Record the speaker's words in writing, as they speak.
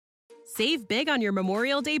Save big on your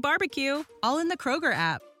Memorial Day barbecue, all in the Kroger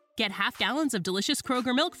app. Get half gallons of delicious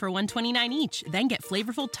Kroger milk for $1.29 each. Then get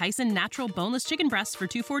flavorful Tyson natural boneless chicken breasts for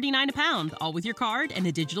 $2.49 a pound, all with your card and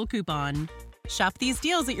a digital coupon. Shop these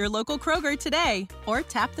deals at your local Kroger today, or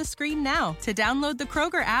tap the screen now to download the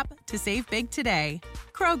Kroger app to save big today.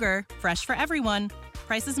 Kroger, fresh for everyone.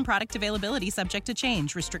 Prices and product availability subject to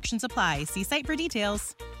change. Restrictions apply. See site for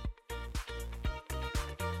details.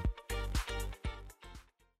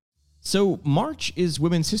 So March is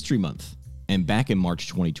Women's History Month, and back in March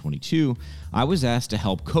 2022, I was asked to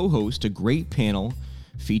help co-host a great panel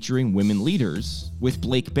featuring women leaders with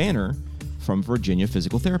Blake Banner from Virginia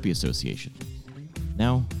Physical Therapy Association.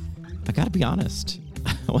 Now, I gotta be honest,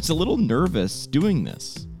 I was a little nervous doing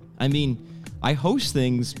this. I mean, I host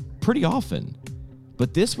things pretty often,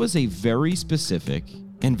 but this was a very specific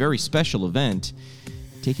and very special event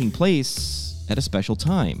taking place at a special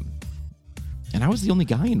time. And I was the only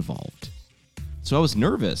guy involved. So I was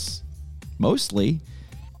nervous, mostly,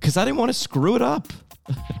 because I didn't want to screw it up.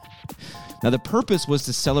 Now, the purpose was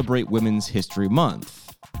to celebrate Women's History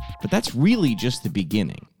Month, but that's really just the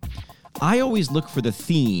beginning. I always look for the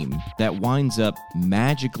theme that winds up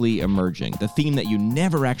magically emerging, the theme that you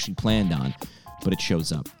never actually planned on, but it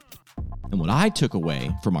shows up. And what I took away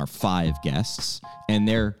from our 5 guests and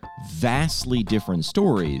their vastly different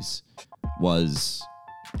stories was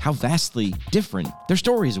how vastly different their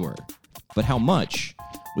stories were, but how much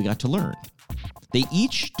we got to learn. They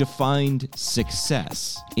each defined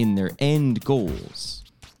success in their end goals,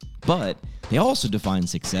 but they also defined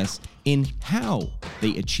success in how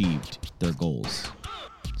they achieved their goals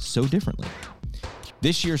so differently.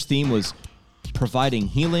 This year's theme was providing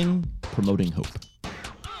healing, promoting hope.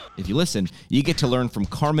 If you listen, you get to learn from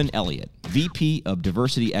Carmen Elliott, VP of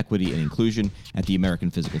Diversity, Equity, and Inclusion at the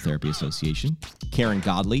American Physical Therapy Association, Karen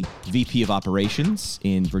Godley, VP of Operations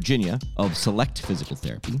in Virginia of Select Physical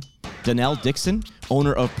Therapy, Donnell Dixon,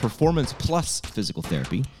 owner of Performance Plus Physical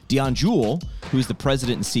Therapy, Dion Jewell, who is the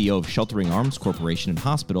president and CEO of Sheltering Arms Corporation and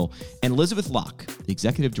Hospital, and Elizabeth Locke,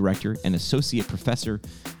 Executive Director and Associate Professor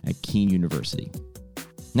at Kean University.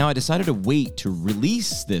 Now, I decided to wait to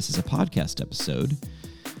release this as a podcast episode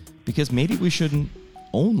because maybe we shouldn't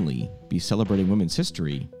only be celebrating women's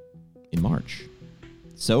history in March.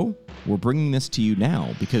 So we're bringing this to you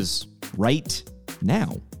now because right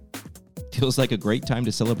now feels like a great time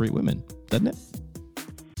to celebrate women, doesn't it?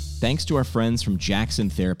 Thanks to our friends from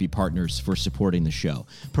Jackson Therapy Partners for supporting the show,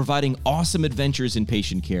 providing awesome adventures in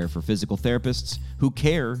patient care for physical therapists who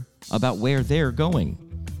care about where they're going.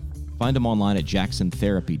 Find them online at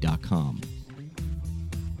jacksontherapy.com.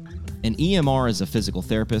 An EMR is a physical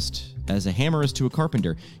therapist, as a hammer is to a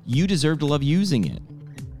carpenter. You deserve to love using it.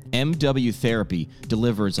 MW Therapy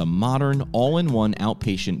delivers a modern, all-in-one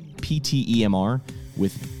outpatient PT EMR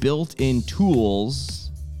with built-in tools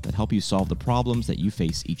that help you solve the problems that you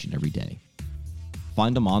face each and every day.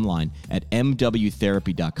 Find them online at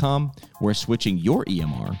mwtherapy.com, where switching your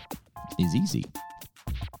EMR is easy.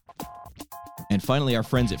 And finally, our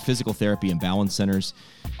friends at Physical Therapy and Balance Centers.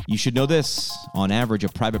 You should know this. On average, a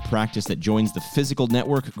private practice that joins the Physical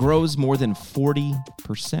Network grows more than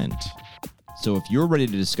 40%. So if you're ready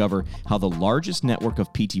to discover how the largest network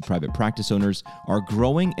of PT private practice owners are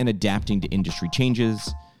growing and adapting to industry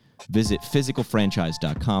changes, visit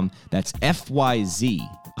physicalfranchise.com. That's FYZICAL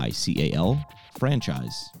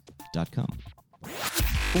franchise.com.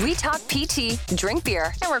 We talk PT, drink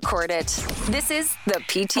beer, and record it. This is the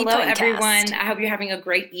PT Hello, Podcast. everyone. I hope you're having a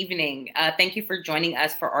great evening. Thank you for joining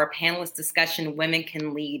us for our panelist discussion, Women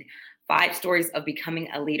Can Lead, 5 stories of becoming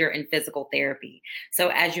a leader in physical therapy. So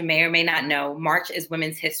as you may or may not know, March is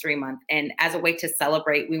Women's History Month. And as a way to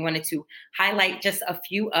celebrate, we wanted to highlight just a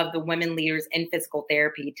few of the women leaders in physical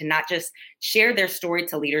therapy to not just share their story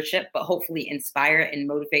to leadership, but hopefully inspire and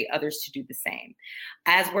motivate others to do the same.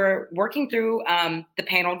 As we're working through the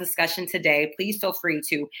panel discussion today, please feel free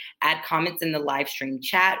to add comments in the live stream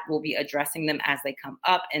chat. We'll be addressing them as they come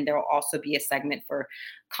up, and there will also be a segment for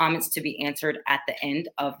comments to be answered at the end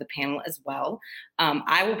of the panel as well.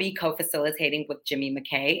 I will be co-facilitating with Jimmy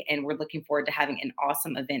McKay, and we're looking forward to having an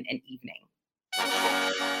awesome event and evening.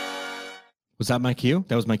 Was that my cue?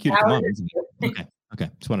 That was my cue to come on. Okay.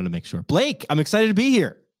 Just wanted to make sure. Blake, I'm excited to be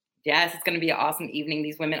here. Yes, it's going to be an awesome evening.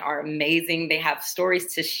 These women are amazing. They have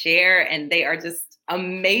stories to share, and they are just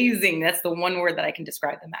amazing. That's the one word that I can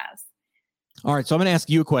describe them as. All right, so I'm going to ask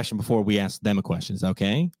you a question before we ask them a question. Is that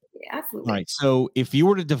okay? Yeah, absolutely. All right, so if you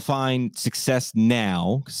were to define success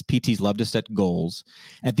now, because PTs love to set goals,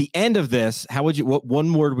 at the end of this, what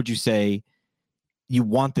one word would you say you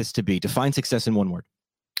want this to be? Define success in one word.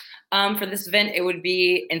 For this event, it would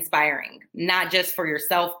be inspiring, not just for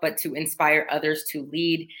yourself, but to inspire others to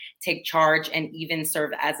lead, take charge, and even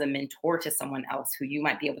serve as a mentor to someone else who you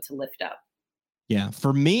might be able to lift up. Yeah,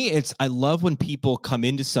 for me, I love when people come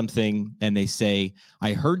into something and they say,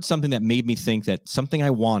 I heard something that made me think that something I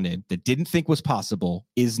wanted that didn't think was possible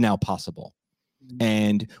is now possible.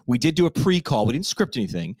 And we did do a pre-call. We didn't script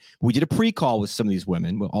anything. We did a pre-call with some of these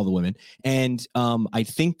women, with all the women. And I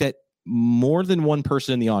think that more than one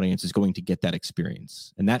person in the audience is going to get that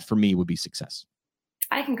experience. And that for me would be success.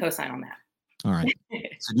 I can co-sign on that. All right.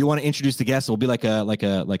 So do you want to introduce the guests? It'll be like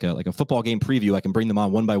a football game preview. I can bring them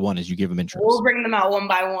on one by one as you give them intros. We'll bring them out one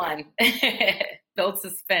by one. Build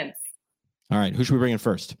suspense. All right. Who should we bring in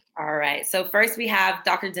first? All right. So first we have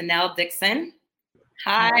Dr. Danelle Dixon.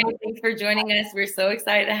 Hi. Thanks for joining us. We're so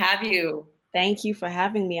excited to have you. Thank you for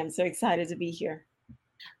having me. I'm so excited to be here.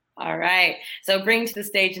 All right. So bring to the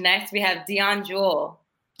stage next, we have Dion Jewell.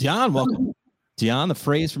 Dion, welcome. Dion, the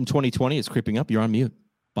phrase from 2020 is creeping up. You're on mute.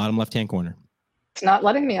 Bottom left-hand corner. It's not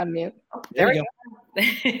letting me unmute. Oh, there we go.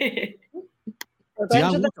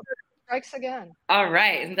 Revenge of the strikes again. All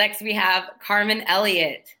right. Next, we have Carmen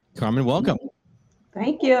Elliott. Carmen, welcome.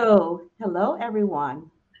 Thank you. Hello,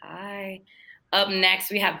 everyone. Hi. Up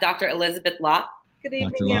next, we have Dr. Elizabeth Locke. Good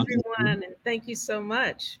evening, everyone, and thank you so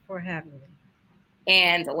much for having me.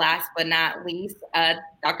 And last but not least,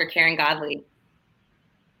 Dr. Karen Godley.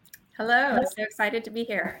 Hello, so excited to be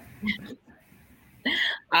here.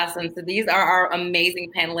 Awesome. So these are our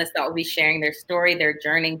amazing panelists that will be sharing their story, their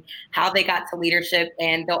journey, how they got to leadership,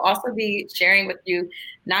 and they'll also be sharing with you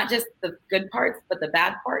not just the good parts, but the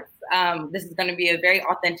bad parts. This is going to be a very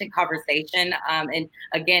authentic conversation. And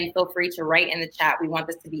again, feel free to write in the chat. We want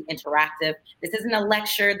this to be interactive. This isn't a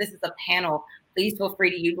lecture. This is a panel. Please feel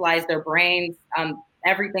free to utilize their brains,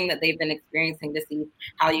 everything that they've been experiencing to see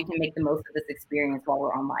how you can make the most of this experience while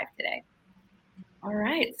we're on live today. All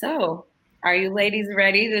right. So are you ladies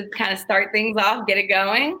ready to kind of start things off, get it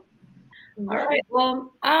going? All right.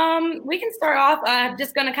 Well, we can start off. I'm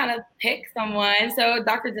just going to kind of pick someone. So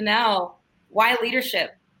Dr. Danelle, why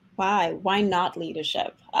leadership? Why not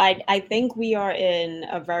leadership? I think we are in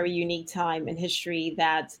a very unique time in history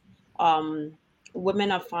that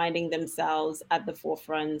women are finding themselves at the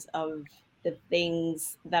forefront of the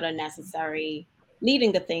things that are necessary,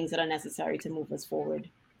 leading the things that are necessary to move us forward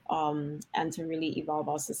and to really evolve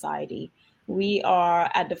our society. We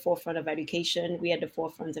are at the forefront of education. We're at the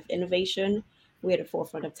forefront of innovation. We're at the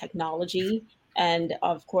forefront of technology. And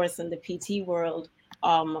of course, in the PT world,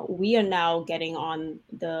 we are now getting on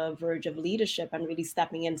the verge of leadership and really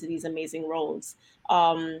stepping into these amazing roles.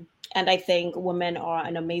 And I think women are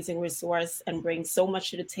an amazing resource and bring so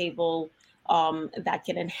much to the table that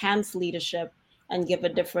can enhance leadership and give a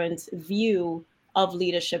different view of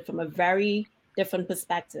leadership from a very different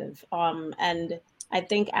perspective. And I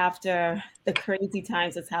think after the crazy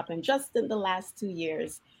times that's happened just in the last 2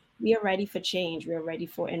 years, we are ready for change. We are ready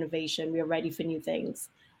for innovation. We are ready for new things.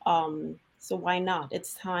 So why not?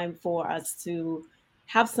 It's time for us to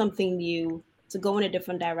have something new, to go in a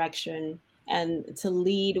different direction, and to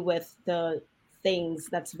lead with the things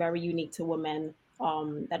that's very unique to women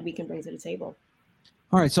that we can bring to the table.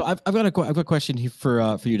 All right, so I've got a question here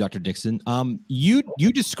for you, Dr. Dixon.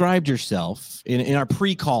 You described yourself in our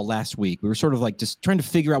pre-call last week. We were sort of like just trying to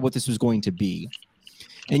figure out what this was going to be,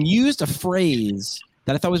 and used a phrase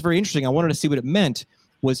that I thought was very interesting. I wanted to see what it meant.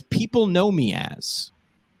 Was people know me as,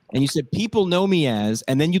 and you said people know me as,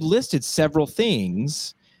 and then you listed several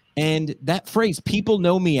things. And that phrase, people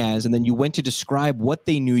know me as, and then you went to describe what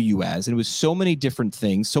they knew you as. And it was so many different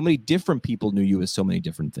things. So many different people knew you as so many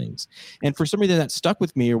different things. And for some reason that stuck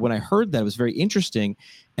with me, or when I heard that, it was very interesting.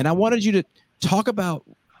 And I wanted you to talk about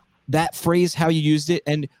that phrase, how you used it,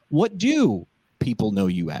 and what do people know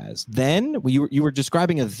you as? Then you were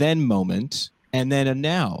describing a then moment and then a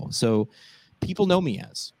now. So people know me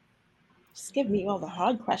as. Just give me all the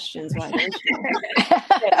hard questions, why don't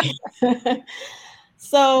you?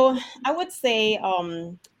 So I would say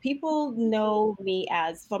people know me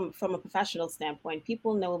as, from a professional standpoint,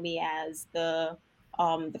 people know me as the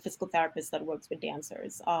physical therapist that works with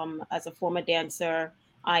dancers. As a former dancer,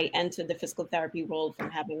 I entered the physical therapy world from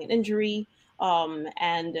having an injury,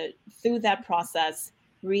 and through that process,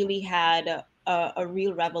 really had a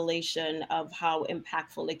real revelation of how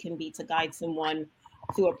impactful it can be to guide someone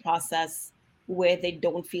through a process where they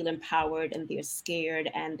don't feel empowered and they're scared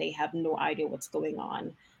and they have no idea what's going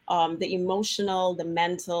on. The emotional, the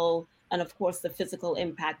mental, and of course the physical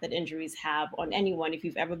impact that injuries have on anyone. If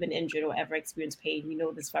you've ever been injured or ever experienced pain, you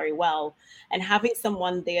know this very well. And having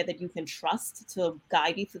someone there that you can trust to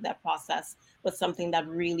guide you through that process was something that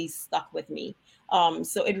really stuck with me.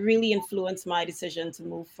 So it really influenced my decision to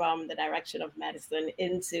move from the direction of medicine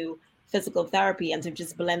into physical therapy, and to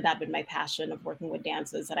just blend that with my passion of working with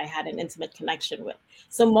dancers that I had an intimate connection with.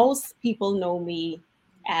 So most people know me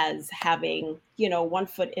as having, one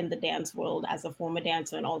foot in the dance world as a former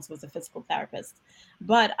dancer and also as a physical therapist.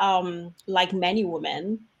 But like many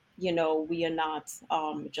women, we are not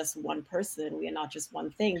just one person. We are not just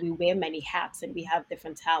one thing. We wear many hats and we have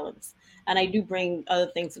different talents. And I do bring other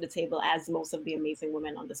things to the table, as most of the amazing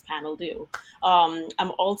women on this panel do.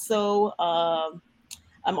 I'm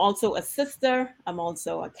also a sister. I'm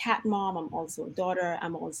also a cat mom. I'm also a daughter.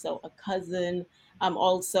 I'm also a cousin. I'm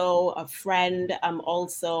also a friend. I'm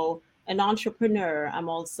also an entrepreneur. I'm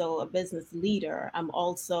also a business leader. I'm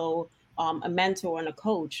also a mentor and a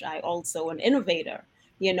coach. I also an innovator.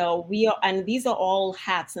 We are, and these are all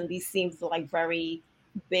hats, and these seems like very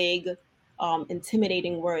big,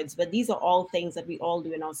 intimidating words, but these are all things that we all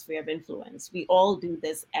do in our sphere of influence. We all do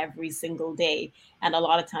this every single day, and a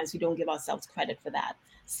lot of times we don't give ourselves credit for that.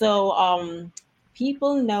 So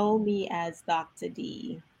people know me as Dr.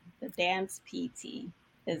 D. The dance PT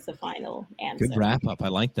is the final answer. Good wrap up. I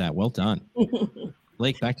like that. Well done.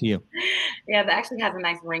 Blake, back to you. Yeah, that actually has a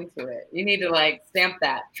nice ring to it. You need to stamp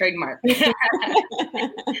that trademark.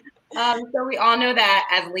 So we all know that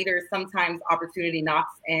as leaders, sometimes opportunity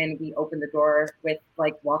knocks and we open the door with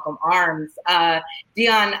welcome arms.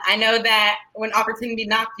 Dion, I know that when opportunity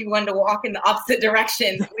knocked, you wanted to walk in the opposite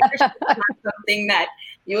direction. Leadership is not something that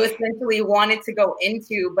you essentially wanted to go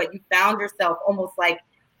into, but you found yourself almost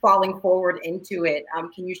falling forward into it.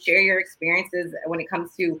 Can you share your experiences when it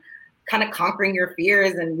comes to kind of conquering your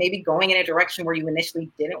fears and maybe going in a direction where you initially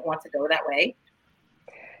didn't want to go that way?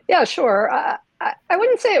 Yeah, sure. I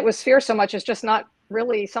wouldn't say it was fear so much as just not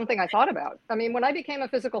really something I thought about. I mean, when I became a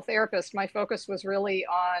physical therapist, my focus was really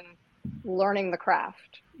on learning the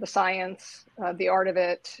craft, the science, the art of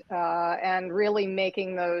it, and really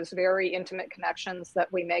making those very intimate connections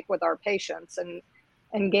that we make with our patients and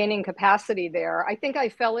gaining capacity there. I think I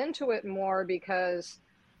fell into it more because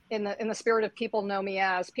in the spirit of people know me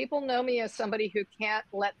as somebody who can't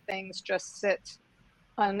let things just sit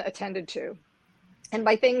unattended to. And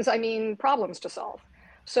by things, I mean problems to solve.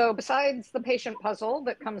 So besides the patient puzzle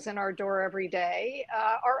that comes in our door every day,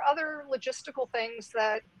 are other logistical things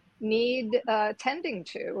that need tending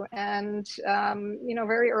to. And,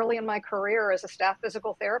 very early in my career as a staff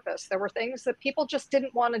physical therapist, there were things that people just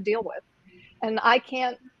didn't want to deal with. And I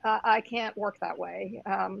can't work that way.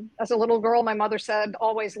 As a little girl, my mother said,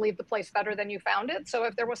 always leave the place better than you found it. So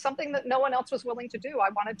if there was something that no one else was willing to do, I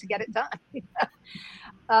wanted to get it done.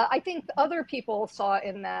 I think other people saw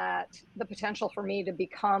in that the potential for me to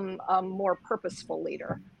become a more purposeful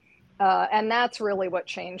leader. And that's really what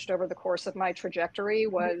changed over the course of my trajectory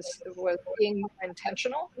was being more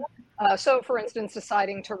intentional. So for instance,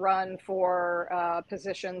 deciding to run for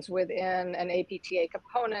positions within an APTA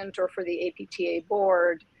component or for the APTA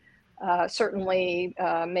board, certainly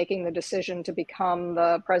making the decision to become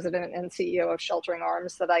the president and CEO of Sheltering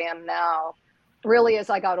Arms that I am now. Really, as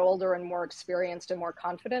I got older and more experienced and more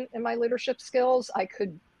confident in my leadership skills, I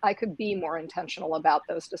could be more intentional about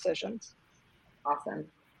those decisions. Awesome.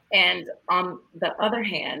 And on the other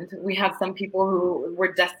hand, we have some people who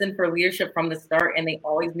were destined for leadership from the start, and they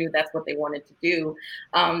always knew that's what they wanted to do.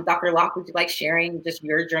 Dr. Locke, would you like sharing just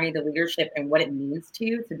your journey to leadership and what it means to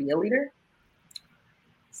you to be a leader?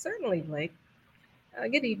 Certainly, Blake.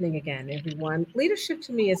 Good evening again, everyone. Leadership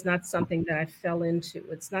to me is not something that I fell into.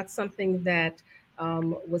 It's not something that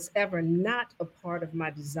was ever not a part of my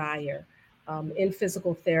desire in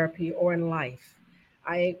physical therapy or in life.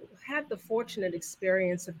 I had the fortunate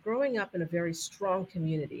experience of growing up in a very strong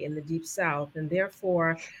community in the Deep South, and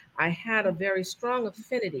therefore I had a very strong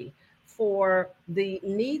affinity for the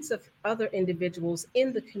needs of other individuals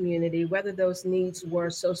in the community, whether those needs were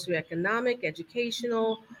socioeconomic,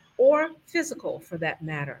 educational, or physical for that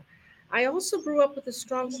matter. I also grew up with a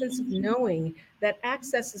strong sense of knowing that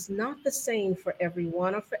access is not the same for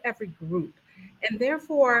everyone or for every group. And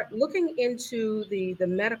therefore, looking into the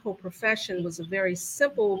medical profession was a very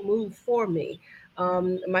simple move for me.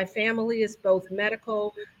 My family is both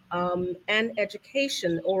medical and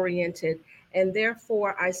education oriented. And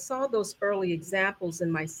therefore, I saw those early examples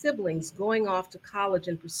in my siblings going off to college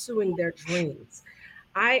and pursuing their dreams.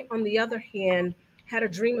 I, on the other hand, had a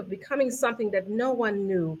dream of becoming something that no one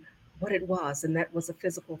knew what it was, and that was a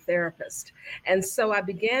physical therapist. And so I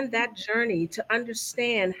began that journey to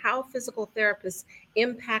understand how physical therapists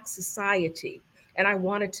impact society, and I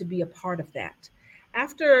wanted to be a part of that.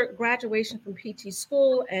 After graduation from PT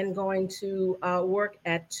school and going to work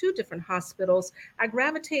at two different hospitals, I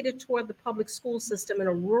gravitated toward the public school system in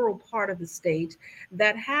a rural part of the state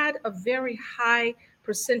that had a very high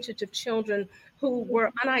percentage of children who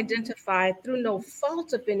were unidentified through no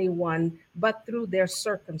fault of anyone, but through their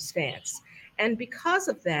circumstance. And because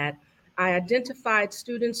of that, I identified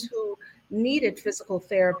students who needed physical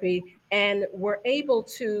therapy and were able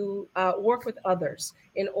to work with others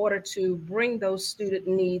in order to bring those student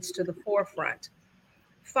needs to the forefront.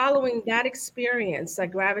 Following that experience, I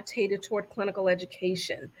gravitated toward clinical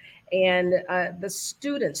education, and the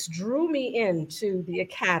students drew me into the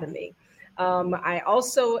academy. I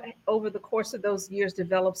also, over the course of those years,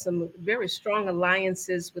 developed some very strong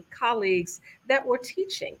alliances with colleagues that were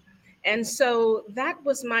teaching. And so that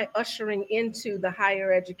was my ushering into the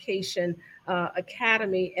higher education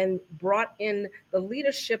academy, and brought in the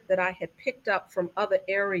leadership that I had picked up from other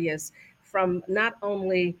areas, from not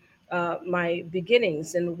only my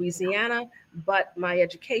beginnings in Louisiana, but my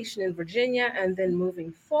education in Virginia, and then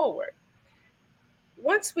moving forward.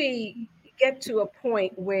 Once we get to a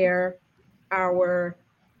point where our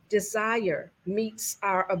desire meets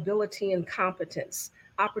our ability and competence,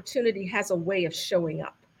 opportunity has a way of showing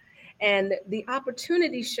up. And the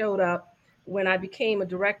opportunity showed up when I became a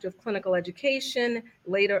director of clinical education,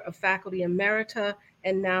 later a faculty emerita,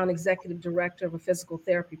 and now an executive director of a physical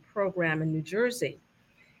therapy program in New Jersey.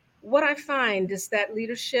 What I find is that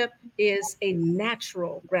leadership is a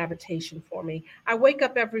natural gravitation for me. I wake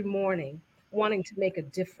up every morning wanting to make a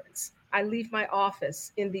difference. I leave my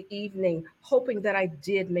office in the evening hoping that I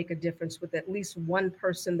did make a difference with at least one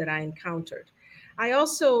person that I encountered. I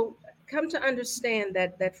also come to understand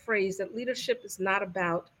that phrase, that leadership is not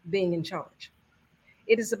about being in charge.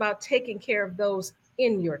 It is about taking care of those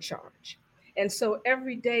in your charge. And so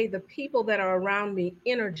every day, the people that are around me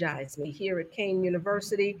energize me here at Kean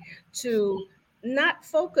University to not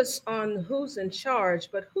focus on who's in charge,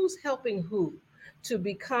 but who's helping who to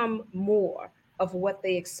become more of what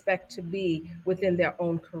they expect to be within their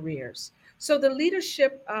own careers. So the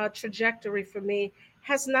leadership trajectory for me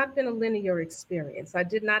has not been a linear experience. I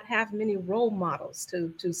did not have many role models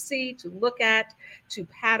to see, to look at, to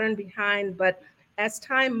pattern behind. But as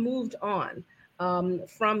time moved on,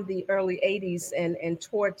 from the early 80s and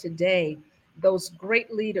toward today, those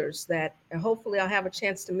great leaders that, and hopefully I'll have a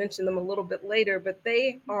chance to mention them a little bit later, but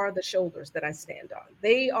they are the shoulders that I stand on.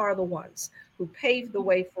 They are the ones who paved the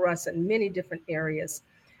way for us in many different areas.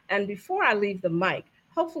 And before I leave the mic,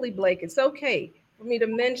 hopefully, Blake, it's okay for me to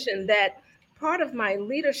mention that part of my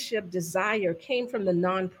leadership desire came from the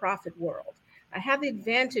nonprofit world. I have the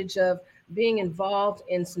advantage of being involved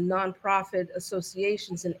in some nonprofit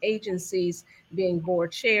associations and agencies, being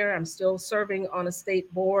board chair. I'm still serving on a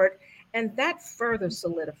state board. And that further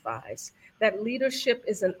solidifies that leadership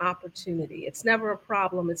is an opportunity. It's never a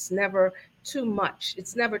problem. It's never too much.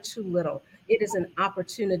 It's never too little. It is an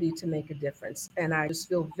opportunity to make a difference. And I just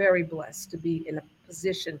feel very blessed to be in a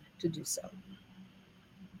position to do so.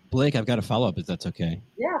 Blake, I've got a follow-up, if that's okay.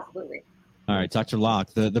 Yeah, absolutely. All right, Dr. Locke,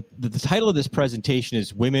 the title of this presentation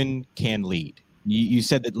is Women Can Lead. You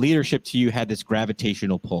said that leadership to you had this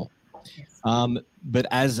gravitational pull. Yes. But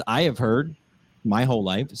as I have heard my whole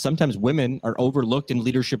life, sometimes women are overlooked in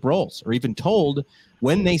leadership roles, or even told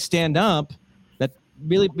when they stand up that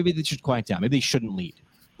really maybe they should quiet down, maybe they shouldn't lead.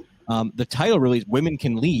 The title really is Women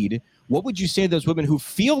Can Lead. What would you say to those women who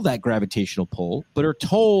feel that gravitational pull, but are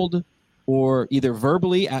told, or either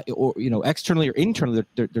verbally or externally or internally,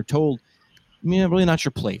 they're told, really not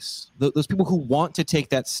your place? Those people who want to take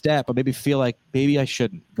that step, but maybe feel like maybe I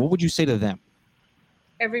shouldn't. What would you say to them?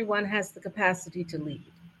 Everyone has the capacity to lead.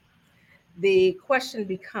 The question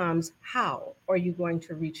becomes, how are you going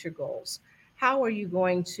to reach your goals? How are you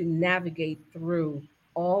going to navigate through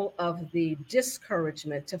all of the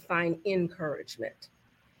discouragement to find encouragement?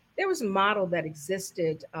 There was a model that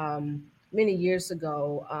existed many years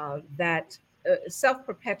ago that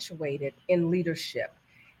self-perpetuated in leadership,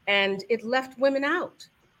 and it left women out.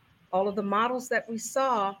 All of the models that we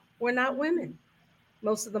saw were not women.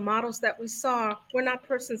 Most of the models that we saw were not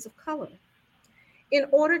persons of color. In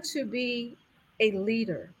order to be a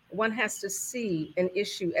leader, one has to see an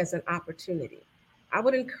issue as an opportunity. I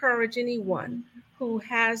would encourage anyone who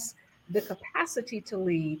has the capacity to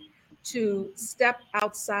lead to step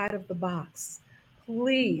outside of the box.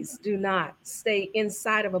 Please do not stay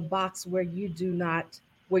inside of a box where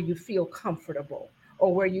you feel comfortable,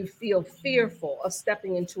 or where you feel fearful of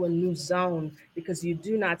stepping into a new zone because you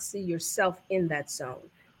do not see yourself in that zone.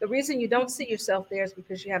 The reason you don't see yourself there is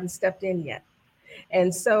because you haven't stepped in yet.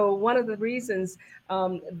 And so, one of the reasons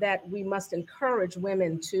that we must encourage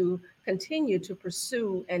women to continue to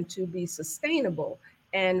pursue and to be sustainable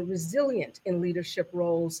and resilient in leadership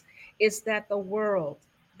roles is that the world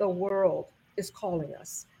is calling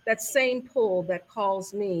us. That same pull that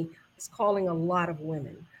calls me is calling a lot of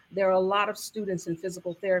women. There are a lot of students in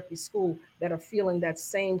physical therapy school that are feeling that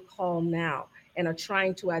same call now and are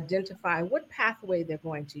trying to identify what pathway they're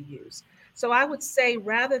going to use. So I would say,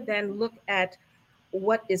 rather than look at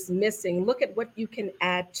what is missing, look at what you can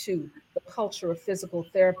add to the culture of physical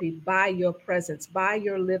therapy by your presence, by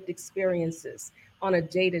your lived experiences on a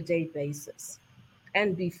day-to-day basis,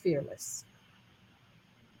 and be fearless.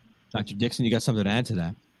 Dr. Dixon, you got something to add to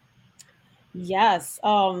that? Yes,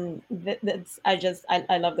 that's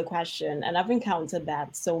I love the question, and I've encountered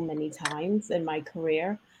that so many times in my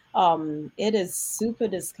career. It is super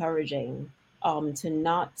discouraging to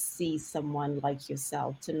not see someone like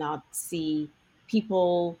yourself, to not see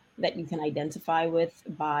people that you can identify with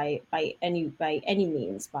by any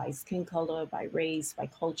means, by skin color, by race, by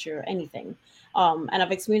culture, anything. And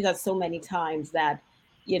I've experienced that so many times that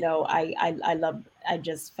I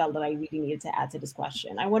just felt that I really needed to add to this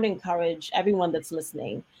question. I want to encourage everyone that's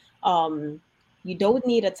listening. Um, you don't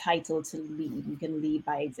need a title to lead. You can lead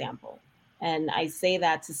by example. And I say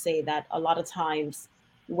that to say that a lot of times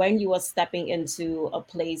when you are stepping into a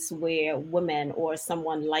place where women or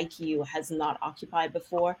someone like you has not occupied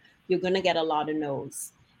before, you're going to get a lot of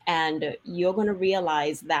no's. And you're going to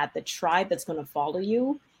realize that the tribe that's going to follow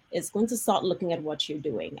you is going to start looking at what you're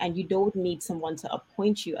doing. And you don't need someone to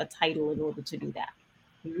appoint you a title in order to do that.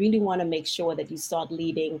 You really want to make sure that you start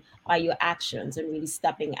leading by your actions and really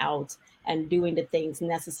stepping out and doing the things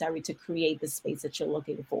necessary to create the space that you're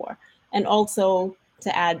looking for. And also,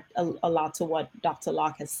 to add a lot to what Dr.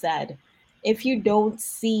 Locke has said, if you don't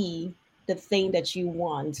see the thing that you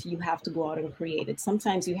want, you have to go out and create it.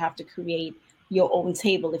 Sometimes you have to create your own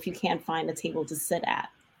table if you can't find a table to sit at.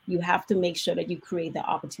 You have to make sure that you create the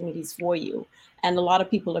opportunities for you. And a lot of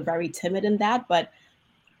people are very timid in that, but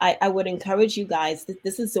I would encourage you guys that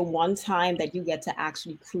this is the one time that you get to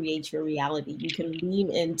actually create your reality. You can lean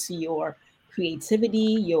into your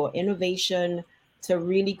creativity, your innovation to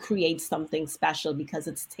really create something special because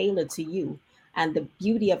it's tailored to you. And the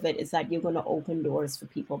beauty of it is that you're going to open doors for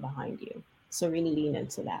people behind you. So really lean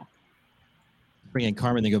into that. Bring in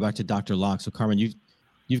Carmen, then go back to Dr. Locke. So Carmen,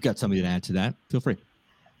 you've got something to add to that. Feel free.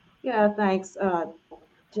 Yeah, thanks,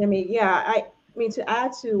 Jimmy. Yeah, I mean, to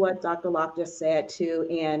add to what Dr. Locke just said too,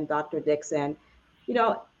 and Dr. Dixon,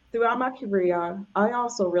 throughout my career, I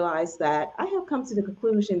also realized that I have come to the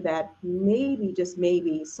conclusion that maybe, just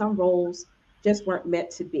maybe, some roles just weren't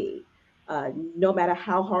meant to be. No matter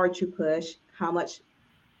how hard you push, how much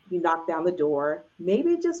you knock down the door,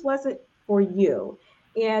 maybe it just wasn't for you.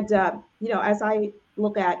 And, as I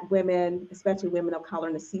look at women, especially women of color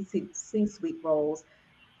in the C-suite roles,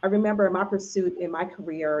 I remember my pursuit in my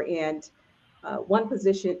career, and one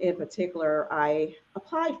position in particular I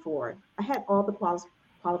applied for. I had all the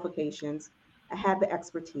qualifications, I had the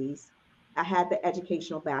expertise, I had the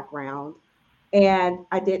educational background, and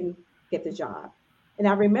I didn't get the job. And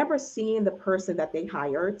I remember seeing the person that they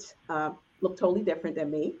hired look totally different than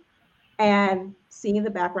me, and seeing the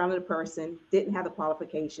background of the person, didn't have the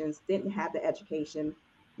qualifications, didn't have the education,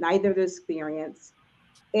 neither the experience.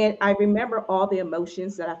 And I remember all the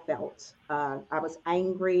emotions that I felt. I was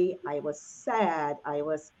angry, I was sad, I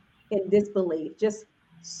was in disbelief, just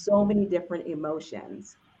so many different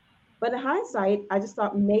emotions. But in hindsight, I just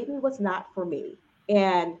thought maybe it was not for me.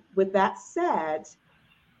 And with that said,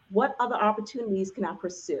 what other opportunities can I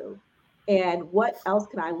pursue? And what else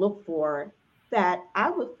can I look for that I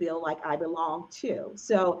would feel like I belong to?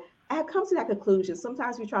 So I have come to that conclusion.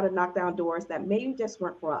 Sometimes we try to knock down doors that maybe just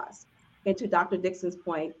weren't for us. And to Dr. Dixon's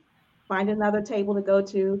point, find another table to go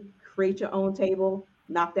to, create your own table,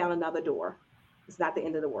 knock down another door. It's not the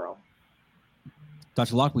end of the world.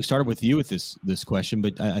 Dr. Locke, we started with you with this question,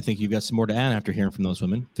 but I think you've got some more to add after hearing from those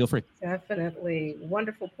women. Feel free. Definitely.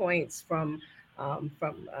 Wonderful points from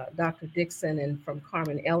Dr. Dixon and from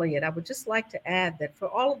Carmen Elliott. I would just like to add that for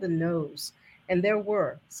all of the no's, and there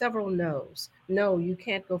were several no's. No, you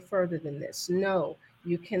can't go further than this. No,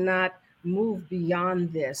 you cannot move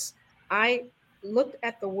beyond this. I looked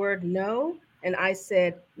at the word no and I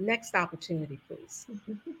said, next opportunity, please.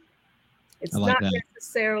 It's not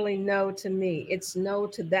necessarily no to me. It's no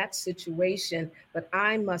to that situation, but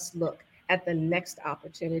I must look at the next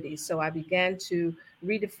opportunity. So I began to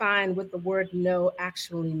redefine what the word no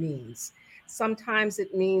actually means. Sometimes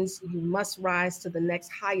it means you must rise to the next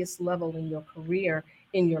highest level in your career,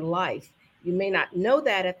 in your life. You may not know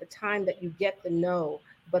that at the time that you get the no,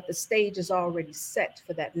 but the stage is already set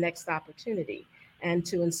for that next opportunity. And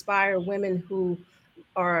to inspire women who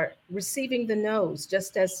are receiving the no's,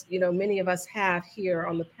 just as many of us have here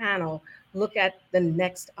on the panel, look at the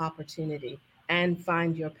next opportunity and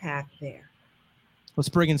find your path there. Let's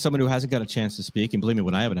bring in someone who hasn't got a chance to speak. And believe me,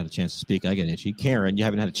 when I haven't had a chance to speak, I get itchy. Karen, you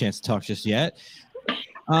haven't had a chance to talk just yet.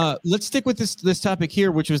 Let's stick with this topic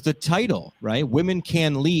here, which was the title, right? Women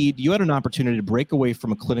Can Lead. You had an opportunity to break away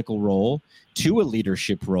from a clinical role to a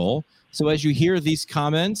leadership role. So as you hear these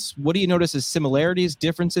comments, what do you notice as similarities,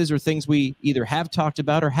 differences, or things we either have talked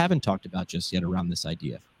about or haven't talked about just yet around this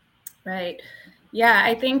idea? Right. Yeah,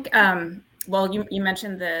 I think, well, you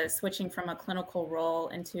mentioned the switching from a clinical role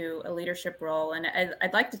into a leadership role. And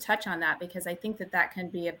I'd like to touch on that because I think that can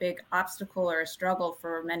be a big obstacle or a struggle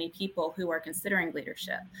for many people who are considering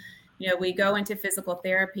leadership. We go into physical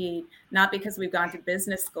therapy, not because we've gone to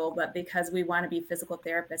business school, but because we want to be physical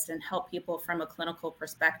therapists and help people from a clinical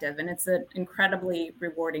perspective. And it's an incredibly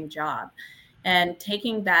rewarding job. And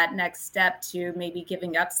taking that next step to maybe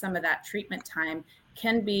giving up some of that treatment time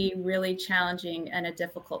can be really challenging and a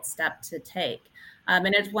difficult step to take. And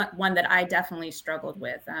it's one that I definitely struggled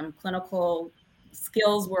with. Clinical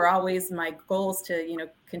skills were always my goals to,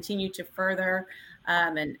 continue to further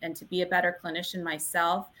and to be a better clinician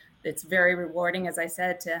myself. It's very rewarding, as I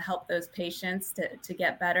said, to help those patients to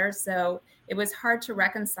get better. So it was hard to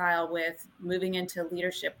reconcile with moving into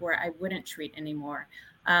leadership where I wouldn't treat anymore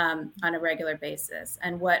on a regular basis.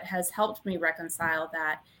 And what has helped me reconcile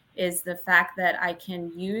that is the fact that I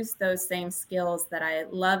can use those same skills that I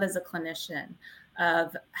love as a clinician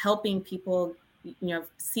of helping people,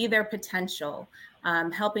 see their potential,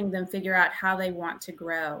 helping them figure out how they want to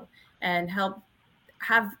grow and help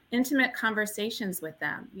have intimate conversations with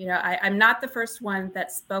them. I'm not the first one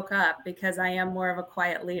that spoke up because I am more of a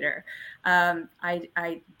quiet leader.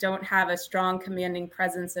 I don't have a strong commanding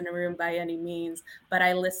presence in a room by any means, but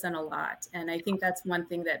I listen a lot. And I think that's one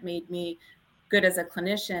thing that made me good as a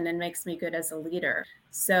clinician and makes me good as a leader.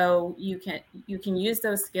 So you can use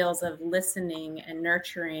those skills of listening and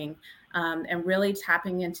nurturing and really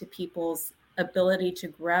tapping into people's ability to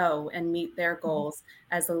grow and meet their goals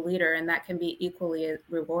as a leader. And that can be equally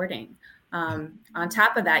rewarding. On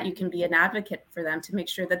top of that, you can be an advocate for them to make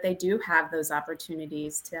sure that they do have those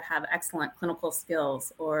opportunities to have excellent clinical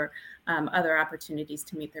skills or other opportunities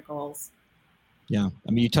to meet their goals. Yeah.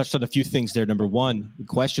 I mean, you touched on a few things there. Number one, the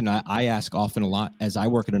question I ask often a lot as I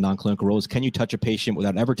work in a non-clinical role is, can you touch a patient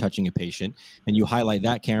without ever touching a patient? And you highlight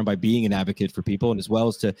that, Karen, by being an advocate for people, and as well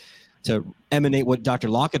as to emanate what Dr.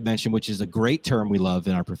 Locke had mentioned, which is a great term we love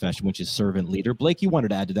in our profession, which is servant leader. Blake, you wanted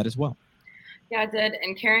to add to that as well. Yeah, I did.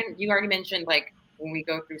 And Karen, you already mentioned, when we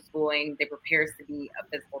go through schooling, they prepare us to be a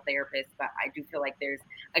physical therapist, but I do feel like there's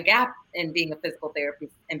a gap in being a physical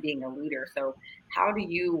therapist and being a leader. So how do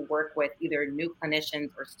you work with either new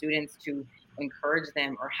clinicians or students to encourage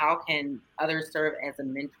them, or how can others serve as a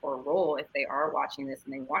mentor role if they are watching this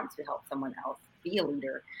and they want to help someone else be a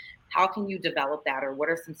leader? How can you develop that, or what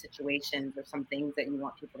are some situations or some things that you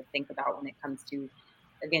want people to think about when it comes to,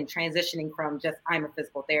 again, transitioning from just I'm a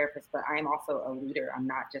physical therapist, but I'm also a leader. I'm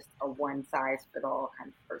not just a one size fit all kind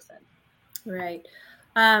of person. Right.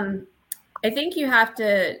 I think you have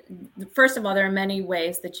to, first of all, there are many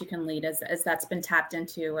ways that you can lead as that's been tapped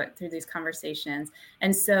into through these conversations.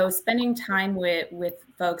 And so spending time with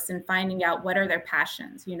folks and finding out what are their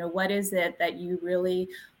passions, what is it that you really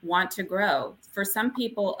want to grow? For some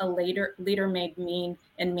people, a leader may mean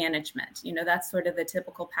in management, that's sort of the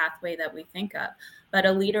typical pathway that we think of. But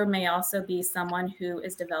a leader may also be someone who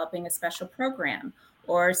is developing a special program,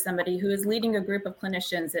 or somebody who is leading a group of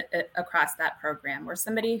clinicians across that program, or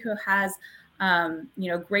somebody who has,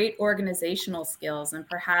 great organizational skills. And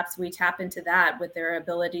perhaps we tap into that with their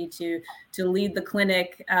ability to lead the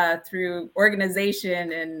clinic through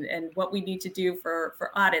organization and what we need to do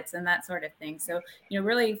for audits and that sort of thing. So,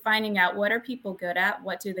 really finding out what are people good at,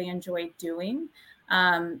 what do they enjoy doing,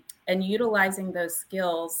 and utilizing those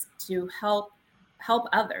skills to help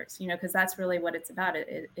others, because that's really what it's about.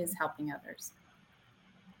 It is helping others.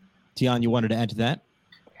 Tian, you wanted to add to that?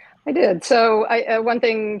 I did. So one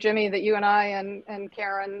thing, Jimmy, that you and I and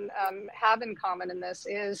Karen have in common in this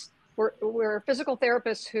is we're physical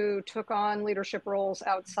therapists who took on leadership roles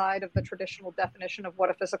outside of the traditional definition of what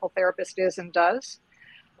a physical therapist is and does.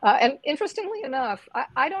 And interestingly enough,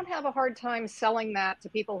 I don't have a hard time selling that to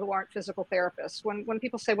people who aren't physical therapists. When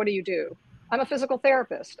people say, what do you do? I'm a physical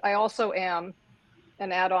therapist. I also am,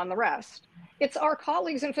 and add on the rest. it's our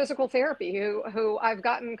colleagues in physical therapy who I've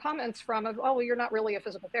gotten comments from of, oh, well, you're not really a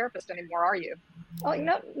physical therapist anymore, are you? Like,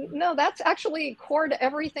 no, that's actually core to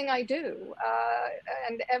everything I do,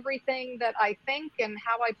 and everything that I think and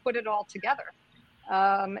how I put it all together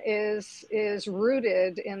is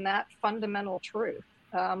rooted in that fundamental truth.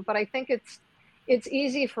 But I think it's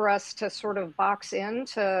easy for us to sort of box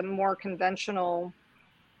into more conventional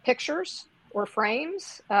pictures or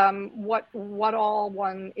frames, what all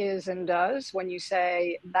one is and does when you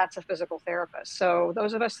say that's a physical therapist. So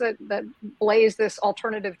those of us that blaze this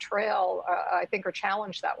alternative trail, I think, are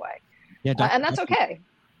challenged that way. Yeah, and that's okay.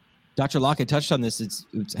 Dr. Lockett touched on this. It's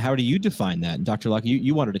how do you define that? And Dr. Lockett,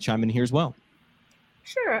 you wanted to chime in here as well.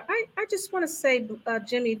 Sure. I just want to say,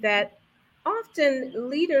 Jimmy, that often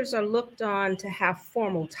leaders are looked on to have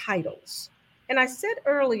formal titles. And I said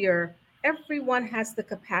earlier, everyone has the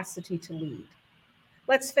capacity to lead.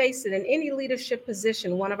 Let's face it, in any leadership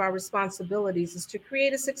position, one of our responsibilities is to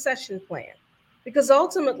create a succession plan, because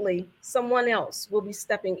ultimately someone else will be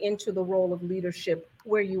stepping into the role of leadership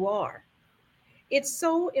where you are. It's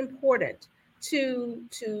so important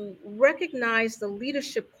to recognize the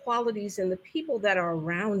leadership qualities in the people that are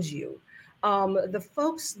around you. The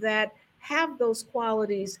folks that have those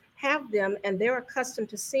qualities have them, and they're accustomed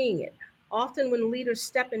to seeing it. Often when leaders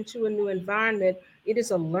step into a new environment, it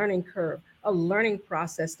is a learning curve, a learning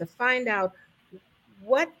process to find out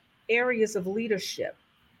what areas of leadership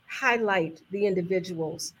highlight the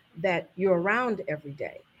individuals that you're around every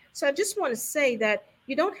day. So I just want to say that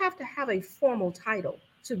you don't have to have a formal title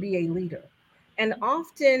to be a leader. And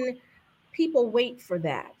often people wait for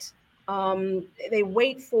that. They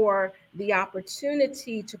wait for the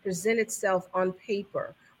opportunity to present itself on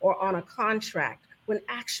paper or on a contract, when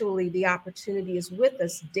actually the opportunity is with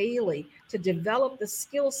us daily to develop the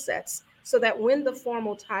skill sets so that when the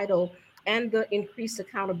formal title and the increased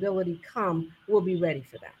accountability come, we'll be ready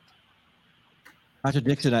for that. Dr.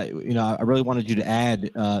 Dixon, I really wanted you to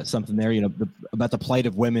add something there, about the plight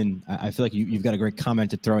of women. I feel like you've got a great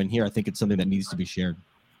comment to throw in here. I think it's something that needs to be shared.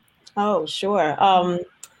 Oh, sure.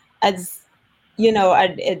 As you know,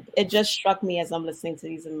 it just struck me as I'm listening to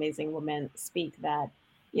these amazing women speak that,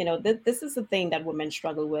 this is the thing that women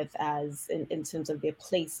struggle with as in terms of their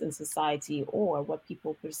place in society, or what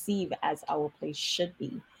people perceive as our place should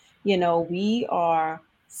be. We are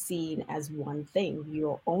seen as one thing.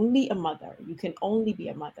 You're only a mother. You can only be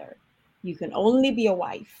a mother. You can only be a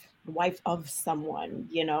wife of someone,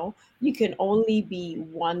 you can only be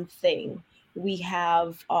one thing. We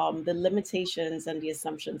have the limitations and the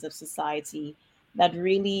assumptions of society that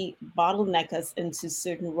really bottleneck us into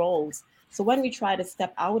certain roles. So when we try to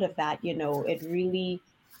step out of that, it really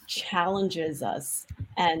challenges us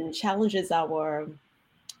and challenges our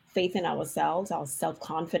faith in ourselves, our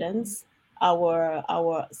self-confidence,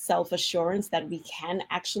 our self-assurance that we can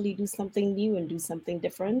actually do something new and do something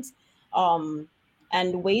different.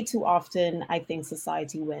 And way too often, I think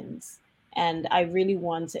society wins. And I really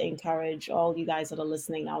want to encourage all you guys that are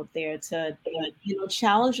listening out there to,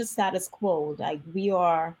 challenge the status quo. Like we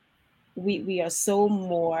are so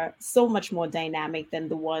much more dynamic than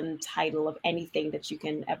the one title of anything that you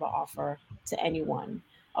can ever offer to anyone.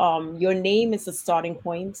 Your name is the starting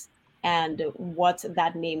point, and what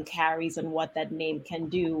that name carries and what that name can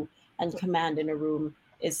do and command in a room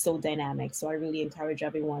is so dynamic. So I really encourage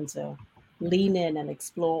everyone to lean in and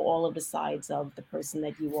explore all of the sides of the person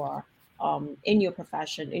that you are, in your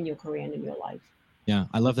profession, in your career, and in your life. Yeah,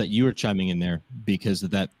 I love that you were chiming in there because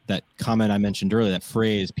of that comment I mentioned earlier, that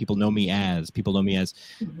phrase, people know me as.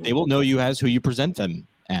 Mm-hmm. They will know you as who you present them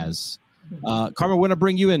as. Mm-hmm. Carmen, I want to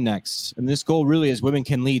bring you in next. And this goal really is Women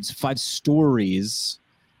Can Lead's 5 stories.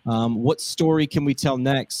 What story can we tell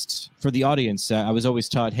next for the audience? I was always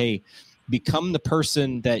taught, hey, become the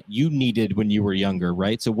person that you needed when you were younger,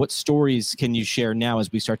 right? So what stories can you share now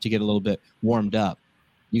as we start to get a little bit warmed up?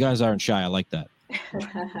 You guys aren't shy. I like that.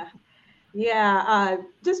 Yeah,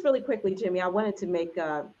 just really quickly, Jimmy, I wanted to make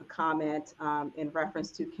a comment in reference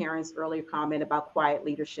to Karen's earlier comment about quiet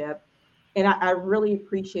leadership. And I really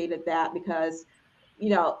appreciated that because,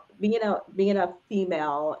 being a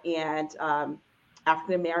female and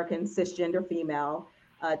African-American cisgender female,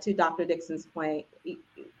 to Dr. Dixon's point, a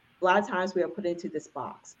lot of times we are put into this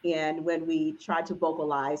box. And when we try to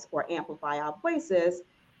vocalize or amplify our voices,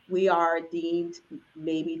 we are deemed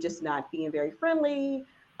maybe just not being very friendly.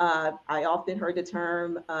 I often heard the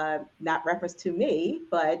term, not reference to me,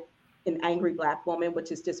 but an angry Black woman,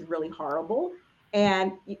 which is just really horrible.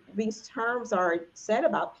 And these terms are said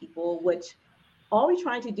about people, which all we're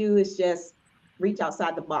trying to do is just reach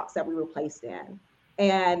outside the box that we were placed in.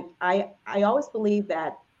 And I always believe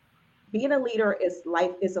that being a leader is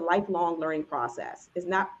a lifelong learning process. It's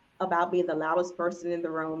not about being the loudest person in the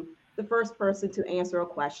room, the first person to answer a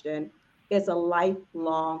question. It's a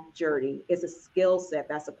lifelong journey. It's a skill set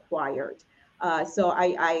that's acquired. So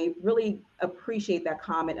I really appreciate that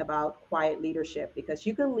comment about quiet leadership, because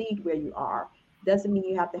you can lead where you are. Doesn't mean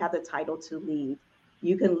you have to have the title to lead.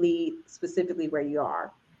 You can lead specifically where you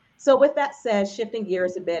are. So with that said, shifting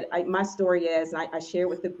gears a bit, my story is, and I shared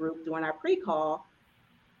with the group during our pre-call,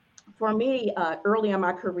 for me, early in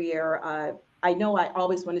my career, I know I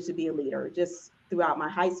always wanted to be a leader. Just throughout my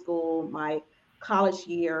high school, my college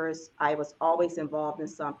years, I was always involved in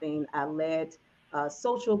something. I led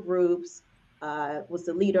social groups, was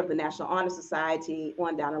the leader of the National Honor Society,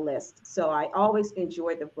 on down the list. So I always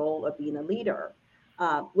enjoyed the role of being a leader.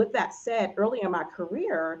 With that said, early in my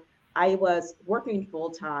career, I was working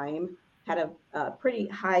full time, had a pretty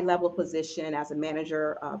high level position as a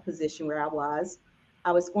manager position where I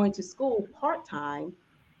was going to school part time,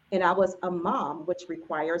 and I was a mom, which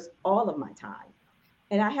requires all of my time.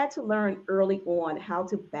 And I had to learn early on how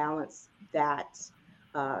to balance that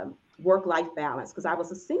work-life balance, because I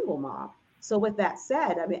was a single mom. So with that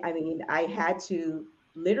said, I had to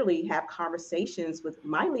literally have conversations with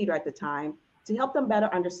my leader at the time to help them better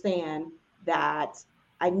understand that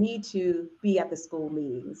I need to be at the school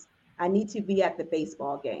meetings. I need to be at the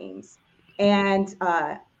baseball games. And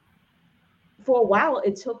for a while,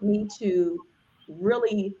 it took me to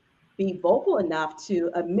really be vocal enough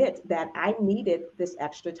to admit that I needed this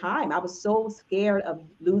extra time. I was so scared of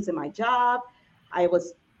losing my job. I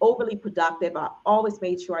was overly productive. I always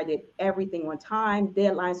made sure I did everything on time.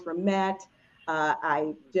 Deadlines were met.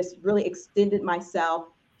 I just really extended myself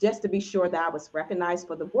just to be sure that I was recognized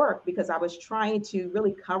for the work, because I was trying to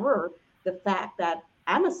really cover the fact that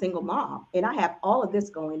I'm a single mom and I have all of this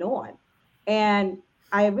going on. And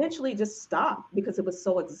I eventually just stopped because it was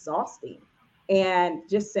so exhausting, and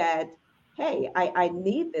just said, hey, I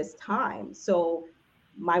need this time. So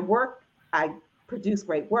my work, I produce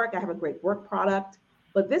great work. I have a great work product,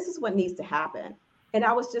 but this is what needs to happen. And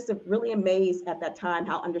I was just really amazed at that time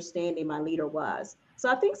how understanding my leader was. So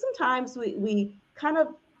I think sometimes we kind of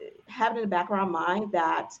have it in the back of our mind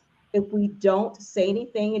that if we don't say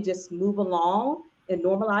anything and just move along and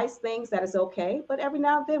normalize things, that is okay. But every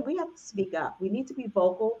now and then we have to speak up. We need to be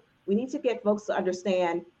vocal. We need to get folks to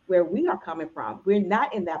understand where we are coming from. We're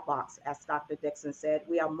not in that box, as Dr. Dixon said.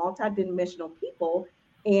 We are multidimensional people.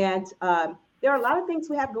 And there are a lot of things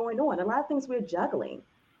we have going on, a lot of things we're juggling.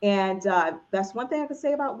 And that's one thing I can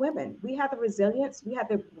say about women. We have the resilience, we have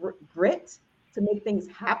the grit to make things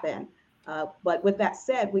happen. But with that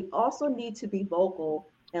said, we also need to be vocal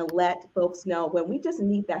and let folks know when we just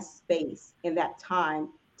need that space and that time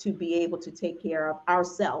to be able to take care of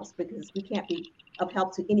ourselves, because we can't be of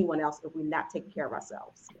help to anyone else if we're not taking care of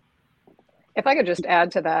ourselves. If I could just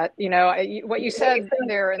add to that, what you said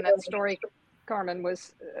there in that story, Carmen,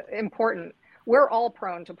 was important. We're all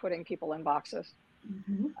prone to putting people in boxes.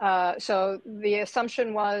 Mm-hmm. So the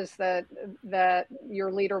assumption was that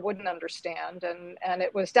your leader wouldn't understand, and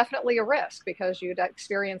it was definitely a risk because you'd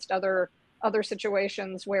experienced other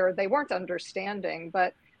situations where they weren't understanding.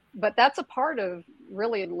 But that's a part of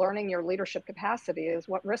really learning your leadership capacity, is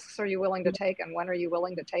what risks are you willing to take and when are you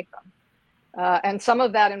willing to take them? And some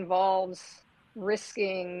of that involves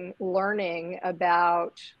risking learning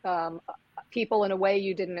about people in a way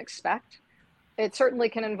you didn't expect. It certainly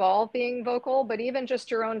can involve being vocal, but even just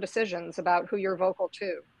your own decisions about who you're vocal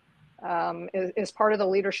to is part of the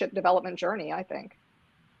leadership development journey, I think.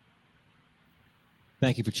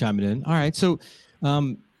 Thank you for chiming in. All right. So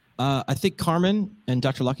I think Carmen and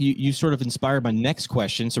Dr. Locke, you sort of inspired my next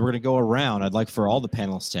question. So we're going to go around. I'd like for all the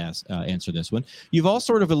panelists to answer this one. You've all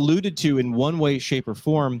sort of alluded to, in one way, shape, or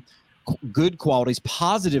form, good qualities,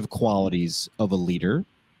 positive qualities of a leader.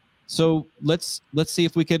 So let's see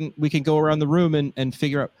if we can go around the room and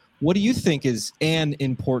figure out, what do you think is an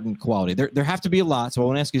important quality? There have to be a lot, so I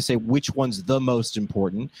want to ask you to say which one's the most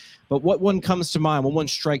important. But what one comes to mind, what one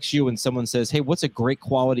strikes you when someone says, hey, what's a great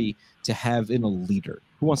quality to have in a leader?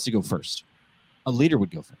 Who wants to go first? A leader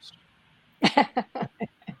would go first.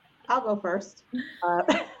 I'll go first.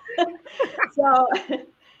 So,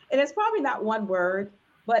 and it's probably not one word,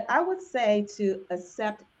 but I would say to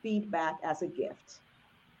accept feedback as a gift.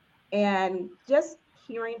 And just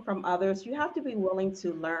hearing from others, you have to be willing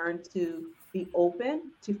to learn to be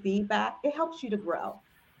open to feedback. It helps you to grow.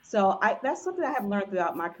 So that's something I have learned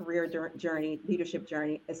throughout my career journey, leadership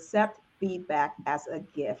journey. Accept feedback as a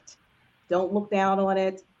gift. Don't look down on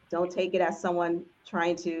it. Don't take it as someone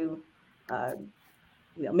trying to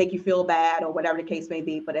make you feel bad or whatever the case may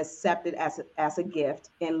be, but accept it as a gift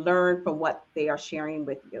and learn from what they are sharing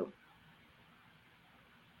with you.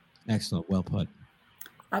 Excellent. Well put.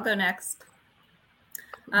 I'll go next.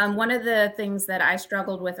 One of the things that I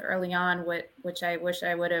struggled with early on, which I wish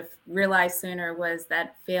I would have realized sooner, was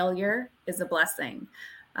that failure is a blessing.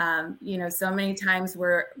 So many times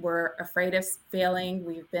we're afraid of failing.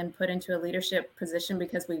 We've been put into a leadership position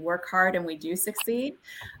because we work hard and we do succeed.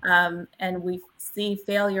 And we see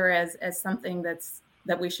failure as something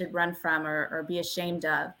that we should run from or be ashamed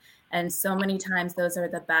of. And so many times those are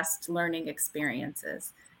the best learning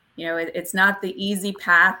experiences. It's not the easy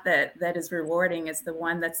path that is rewarding. It's the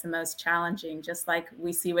one that's the most challenging, just like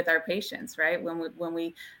we see with our patients, right? When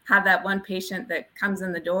we have that one patient that comes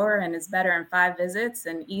in the door and is better in 5 visits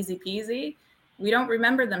and easy peasy, we don't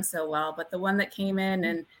remember them so well. But the one that came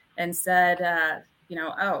in and said,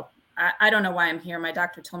 oh, I don't know why I'm here. My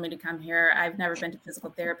doctor told me to come here. I've never been to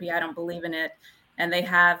physical therapy. I don't believe in it. And they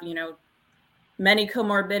have, many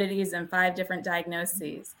comorbidities and 5 different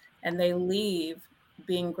diagnoses, and they leave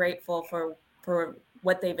being grateful for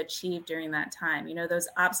what they've achieved during that time. Those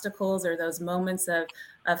obstacles or those moments of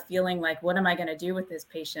feeling like, what am I going to do with this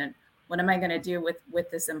patient? What am I going to do with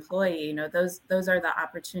this employee? Those are the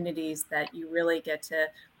opportunities that you really get to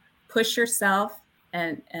push yourself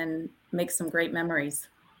and make some great memories.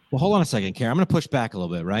 Well, hold on a second, Karen. I'm going to push back a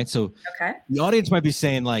little bit, right? So okay. The audience might be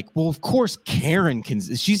saying like, well, of course, Karen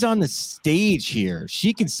she's on the stage here.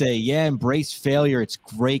 She can say, yeah, embrace failure. It's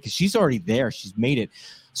great because she's already there. She's made it.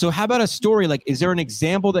 So how about a story? Like, is there an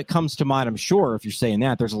example that comes to mind? I'm sure if you're saying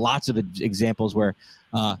that, there's lots of examples where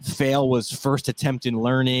fail was first attempt in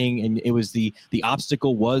learning and it was the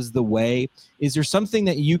obstacle was the way. Is there something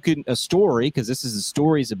that a story, because this is the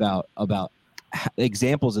stories about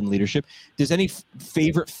examples in leadership. Does any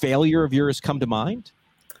favorite failure of yours come to mind?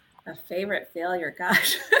 A favorite failure?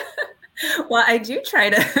 Gosh. Well, I do try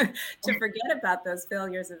to forget about those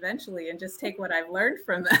failures eventually and just take what I've learned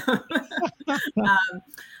from them.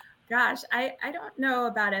 Gosh, I don't know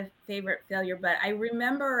about a favorite failure, but I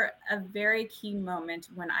remember a very key moment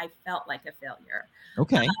when I felt like a failure.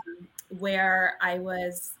 Okay. Where I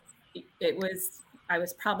was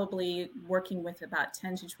probably working with about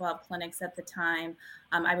 10 to 12 clinics at the time.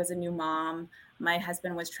 I was a new mom. My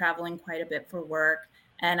husband was traveling quite a bit for work.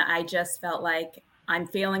 And I just felt like I'm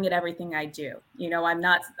failing at everything I do. I'm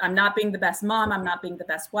not being the best mom. I'm not being the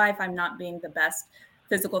best wife. I'm not being the best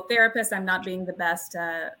physical therapist. I'm not being the best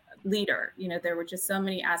leader. There were just so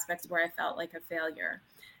many aspects where I felt like a failure.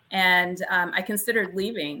 And I considered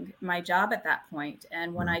leaving my job at that point.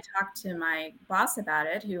 And when I talked to my boss about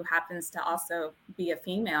it, who happens to also be a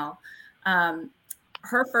female, her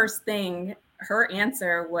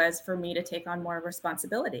answer was for me to take on more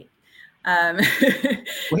responsibility. Wait a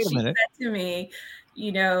She minute. said to me,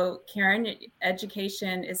 Karen,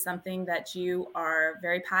 education is something that you are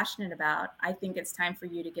very passionate about. I think it's time for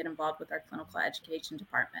you to get involved with our clinical education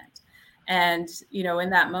department. And,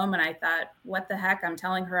 in that moment, I thought, what the heck? I'm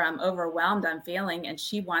telling her I'm overwhelmed, I'm failing, and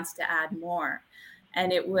she wants to add more.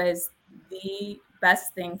 And it was the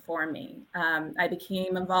best thing for me. I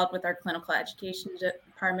became involved with our clinical education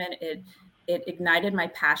department. It ignited my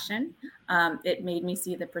passion. It made me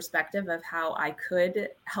see the perspective of how I could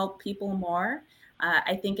help people more.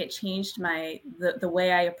 I think it changed the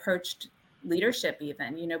way I approached leadership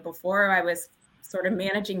even. Before I was sort of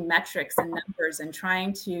managing metrics and numbers and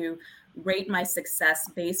trying to rate my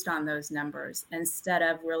success based on those numbers instead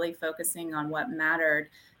of really focusing on what mattered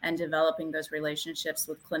and developing those relationships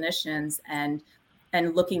with clinicians and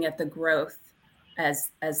looking at the growth as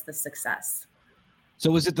the success.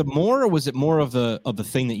 So was it the more, or was it more of the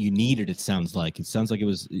thing that you needed? It sounds like it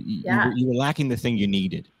was you were lacking the thing you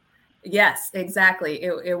needed. Yes, exactly.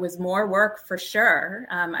 It was more work for sure.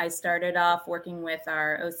 I started off working with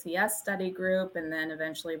our OCS study group and then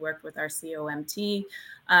eventually worked with our COMT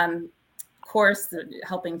course,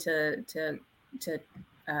 helping to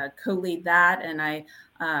co-lead that. And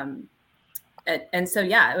so,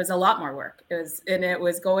 it was a lot more work. It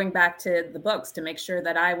was going back to the books to make sure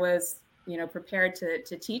that I was, prepared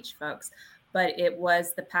to teach folks. But it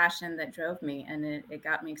was the passion that drove me, and it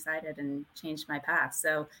got me excited and changed my path.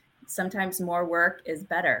 So sometimes more work is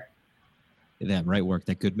better. That right work,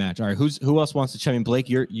 that good match. All right, who else wants to chime in? Blake,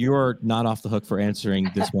 you're not off the hook for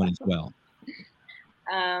answering this one as well.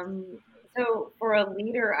 So for a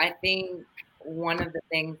leader, I think one of the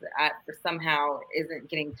things that somehow isn't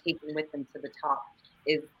getting taken with them to the top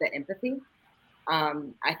is the empathy.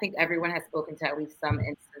 I think everyone has spoken to at least some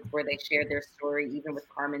instance where they shared their story, even with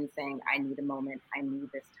Carmen saying, I need a moment, I need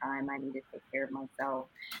this time, I need to take care of myself.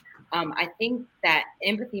 I think that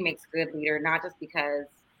empathy makes a good leader, not just because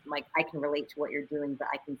I can relate to what you're doing, but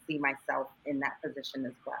I can see myself in that position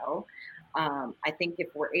as well. I think if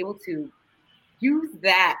we're able to use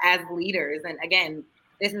that as leaders. And again,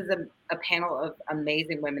 this is a panel of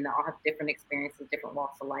amazing women that all have different experiences, different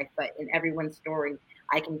walks of life, but in everyone's story,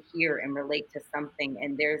 I can hear and relate to something.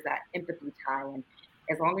 And there's that empathy tie. And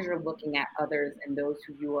as long as you're looking at others and those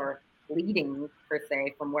who you are leading, per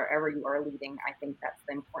se, from wherever you are leading, I think that's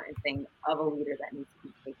the important thing of a leader that needs to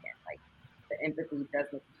be taken. Like, the empathy does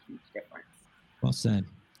make a huge difference. Well said.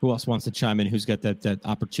 Who else wants to chime in? Who's got that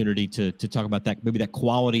opportunity to talk about that, maybe that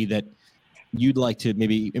quality that you'd like to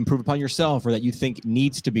maybe improve upon yourself, or that you think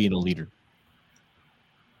needs to be in a leader?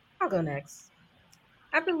 I'll go next.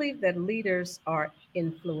 I believe that leaders are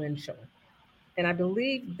influential. And I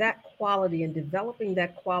believe that quality and developing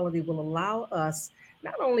that quality will allow us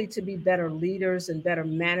not only to be better leaders and better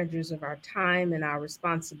managers of our time and our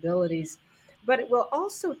responsibilities, but it will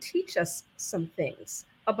also teach us some things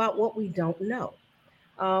about what we don't know.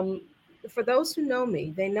 For those who know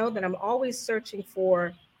me, they know that I'm always searching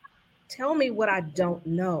for, tell me what I don't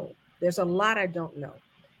know. There's a lot I don't know.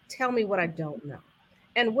 Tell me what I don't know.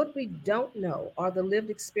 And what we don't know are the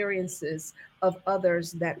lived experiences of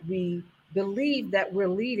others that we believe that we're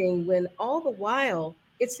leading, when all the while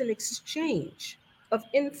it's an exchange of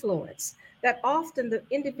influence, that often the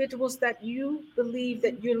individuals that you believe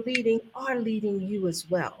that you're leading are leading you as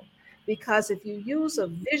well. Because if you use a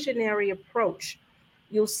visionary approach,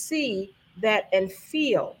 you'll see that and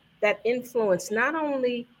feel that influence, not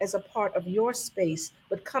only as a part of your space,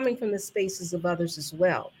 but coming from the spaces of others as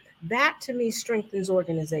well. That to me strengthens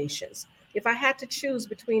organizations. If I had to choose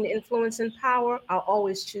between influence and power, I'll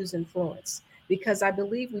always choose influence, because I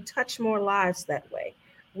believe we touch more lives that way.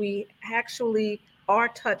 We actually are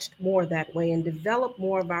touched more that way and develop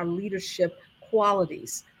more of our leadership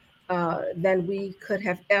qualities than we could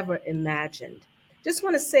have ever imagined. Just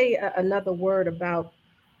want to say another word about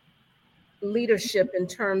leadership in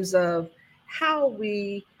terms of how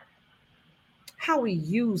we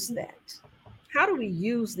use that. How do we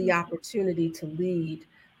use the opportunity to lead?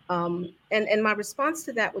 And my response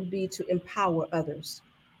to that would be to empower others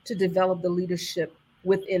to develop the leadership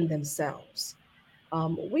within themselves.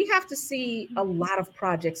 We have to see a lot of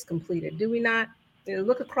projects completed, do we not?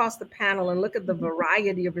 Look across the panel and look at the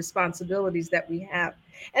variety of responsibilities that we have.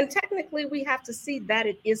 And technically, we have to see that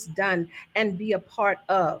it is done and be a part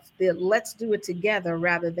of the let's do it together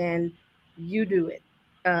rather than you do it.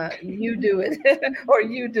 You do it or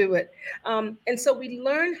you do it. And so we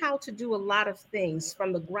learn how to do a lot of things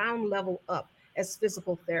from the ground level up as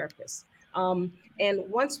physical therapists. And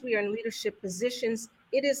once we are in leadership positions,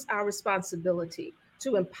 it is our responsibility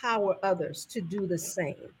to empower others to do the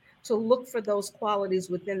same, to look for those qualities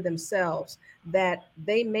within themselves that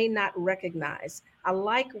they may not recognize. I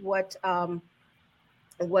like what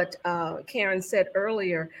Karen said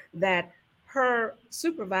earlier, that her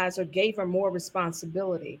supervisor gave her more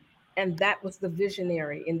responsibility. And that was the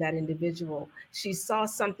visionary in that individual. She saw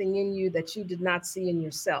something in you that you did not see in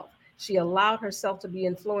yourself. She allowed herself to be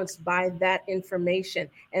influenced by that information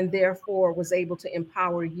and therefore was able to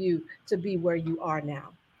empower you to be where you are now.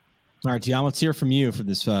 All right, Gian, let's hear from you for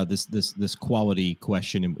this quality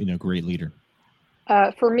question in a great leader.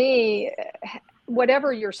 For me,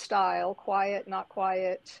 whatever your style, quiet, not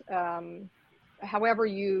quiet, however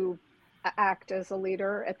you act as a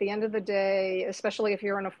leader, at the end of the day, especially if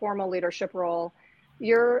you're in a formal leadership role,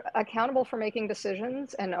 you're accountable for making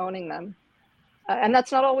decisions and owning them. And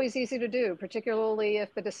that's not always easy to do, particularly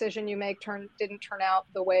if the decision you make didn't turn out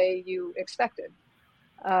the way you expected.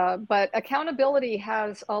 But accountability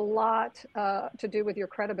has a lot to do with your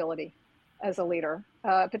credibility as a leader,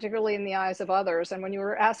 particularly in the eyes of others. And when you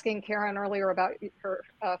were asking Karen earlier about her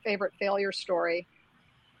favorite failure story,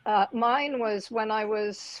 mine was when I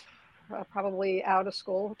was probably out of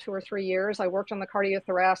school 2 or 3 years. I worked on the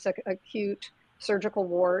cardiothoracic acute surgical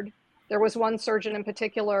ward. There was one surgeon in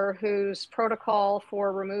particular whose protocol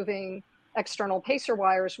for removing external pacer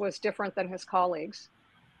wires was different than his colleagues.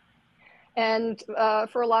 And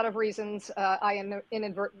for a lot of reasons, I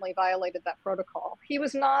inadvertently violated that protocol. He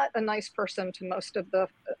was not a nice person to most of the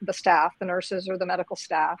staff, the nurses or the medical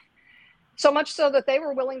staff, so much so that they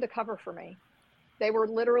were willing to cover for me. They were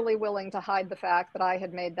literally willing to hide the fact that I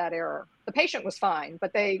had made that error. The patient was fine,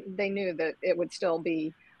 but they knew that it would still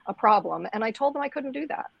be a problem. And I told them I couldn't do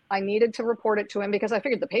that. I needed to report it to him because I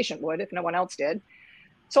figured the patient would if no one else did.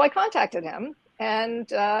 So I contacted him and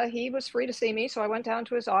he was free to see me. So I went down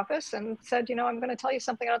to his office and said, I'm going to tell you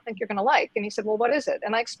something I don't think you're going to like. And he said, well, what is it?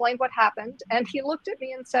 And I explained what happened. And he looked at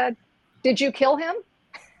me and said, did you kill him?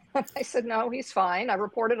 I said, no, he's fine. I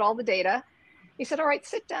reported all the data. He said, all right,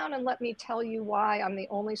 sit down and let me tell you why I'm the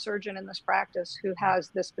only surgeon in this practice who has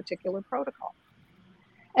this particular protocol.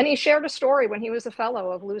 And he shared a story when he was a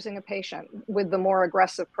fellow of losing a patient with the more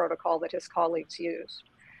aggressive protocol that his colleagues used.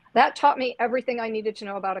 That taught me everything I needed to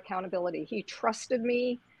know about accountability. He trusted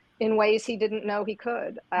me in ways he didn't know he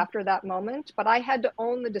could after that moment, but I had to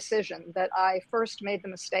own the decision that I first made the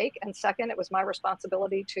mistake, and second, it was my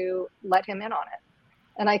responsibility to let him in on it.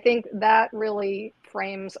 And I think that really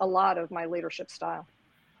frames a lot of my leadership style.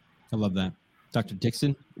 I love that. Dr.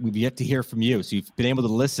 Dixon, we've yet to hear from you. So you've been able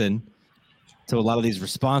to listen to a lot of these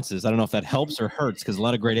responses. I don't know if that helps or hurts, because a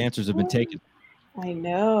lot of great answers have been taken. I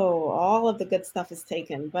know all of the good stuff is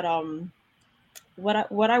taken, but what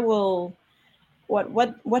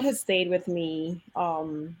has stayed with me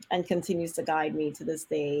and continues to guide me to this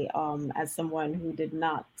day, as someone who did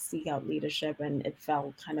not seek out leadership and it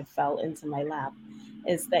fell into my lap,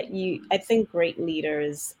 is that I think great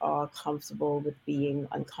leaders are comfortable with being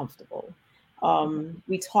uncomfortable.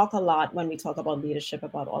 We talk a lot when we talk about leadership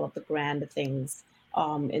about all of the grand things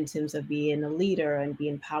in terms of being a leader and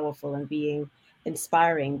being powerful and being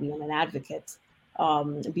inspiring, being an advocate,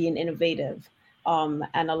 being innovative. And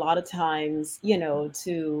a lot of times,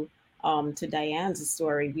 to Diane's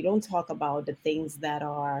story, we don't talk about the things that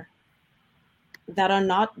are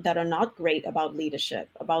not great about leadership,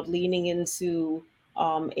 about leaning into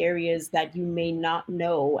areas that you may not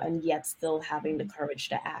know and yet still having the courage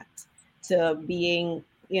to act, to being,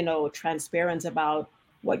 transparent about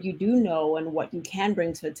what you do know and what you can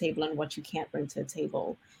bring to the table and what you can't bring to the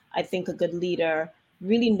table. I think a good leader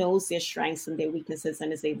really knows their strengths and their weaknesses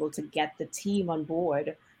and is able to get the team on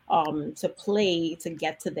board to play to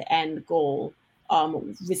get to the end goal,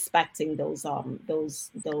 respecting those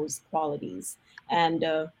qualities. And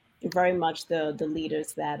very much the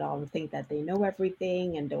leaders that think that they know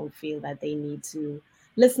everything and don't feel that they need to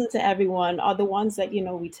listen to everyone are the ones that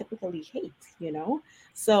we typically hate.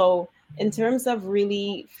 So in terms of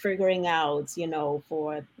really figuring out,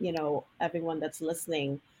 for everyone that's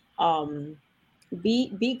listening,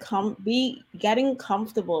 be getting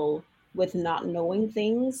comfortable with not knowing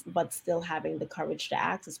things, but still having the courage to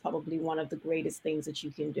act is probably one of the greatest things that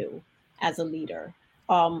you can do as a leader.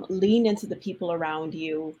 Lean into the people around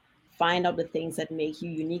you, find out the things that make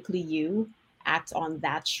you uniquely you, act on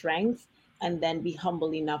that strength, and then be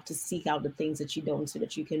humble enough to seek out the things that you don't so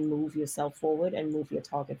that you can move yourself forward and move your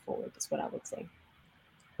target forward. That's what I would say.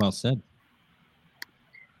 Well said.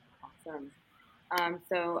 Awesome.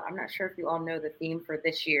 So I'm not sure if you all know the theme for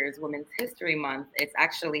this year's Women's History Month. It's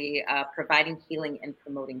actually providing healing and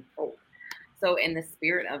promoting hope. So in the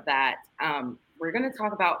spirit of that, we're going to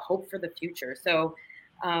talk about hope for the future. So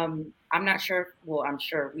I'm not sure, well, I'm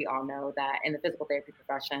sure we all know that in the physical therapy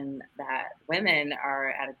profession that women are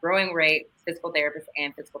at a growing rate, physical therapists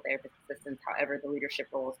and physical therapist assistants. However, the leadership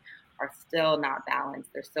roles are still not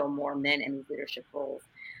balanced. There's still more men in these leadership roles.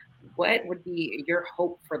 What would be your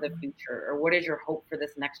hope for the future, or what is your hope for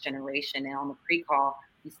this next generation? And on the pre-call,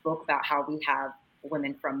 we spoke about how we have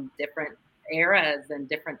women from different eras and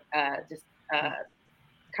different kind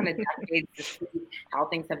of decades to see how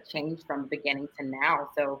things have changed from the beginning to now.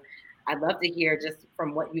 So I'd love to hear just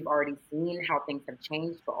from what you've already seen, how things have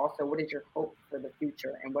changed, but also what is your hope for the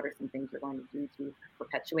future and what are some things you're going to do to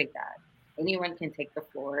perpetuate that? Anyone can take the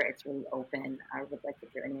floor. It's really open. I would like to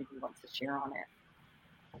hear anyone who wants to share on it.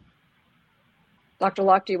 Dr.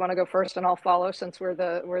 Locke, do you want to go first and I'll follow since we're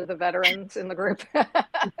the veterans in the group?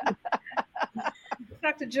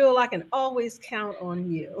 Dr. Jewel, I can always count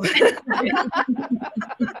on you.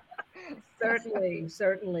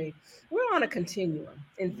 Certainly. We're on a continuum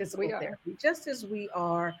in physical therapy, just as we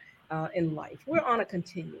are in life. We're on a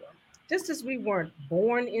continuum. Just as we weren't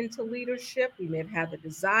born into leadership, we may have had the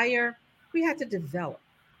desire, we had to develop.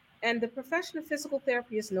 And the profession of physical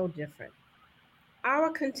therapy is no different.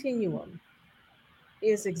 Our continuum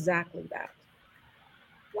is exactly that.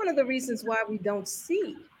 One of the reasons why we did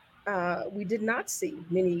not see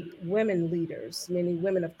many women leaders, many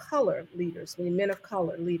women of color leaders, many men of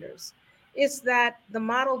color leaders, is that the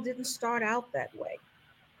model didn't start out that way.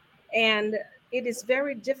 And it is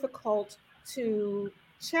very difficult to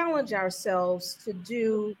challenge ourselves to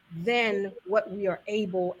do then what we are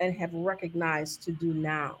able and have recognized to do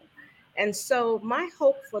now. And so my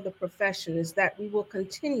hope for the profession is that we will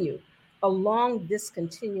continue along this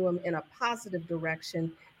continuum in a positive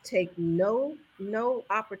direction, take no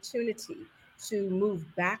opportunity to move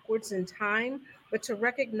backwards in time, but to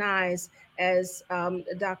recognize, as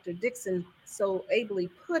Dr. Dixon so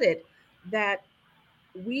ably put it, that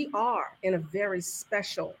we are in a very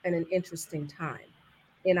special and an interesting time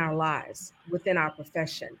in our lives, within our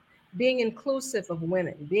profession. Being inclusive of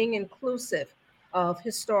women, being inclusive of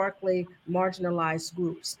historically marginalized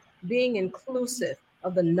groups, being inclusive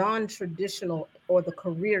of the non-traditional or the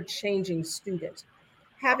career-changing student.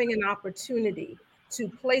 Having an opportunity to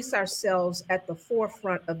place ourselves at the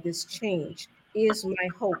forefront of this change is my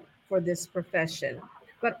hope for this profession.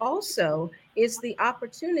 But also, it's the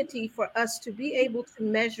opportunity for us to be able to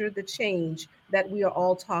measure the change that we are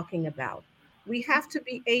all talking about. We have to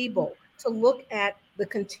be able to look at the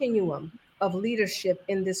continuum of leadership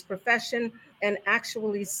in this profession and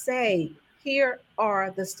actually say, here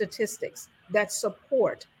are the statistics that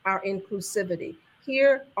support our inclusivity.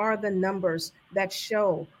 Here are the numbers that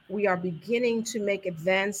show we are beginning to make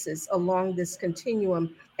advances along this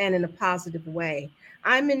continuum and in a positive way.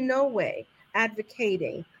 I'm in no way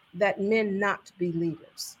advocating that men not be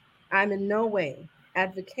leaders. I'm in no way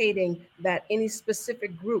advocating that any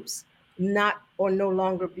specific groups not or no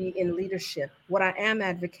longer be in leadership. What I am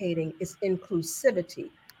advocating is inclusivity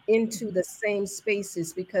into the same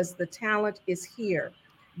spaces because the talent is here,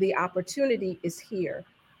 the opportunity is here.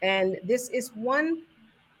 And this is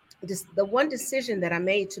the one decision that I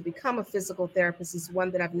made to become a physical therapist is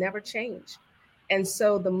one that I've never changed. And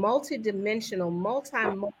so the multidimensional,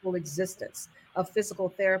 multimodal existence of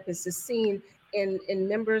physical therapists is seen in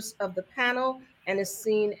members of the panel and is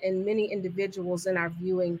seen in many individuals in our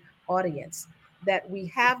viewing audience. That we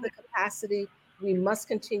have the capacity, we must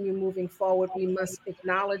continue moving forward, we must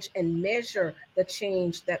acknowledge and measure the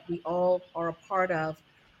change that we all are a part of,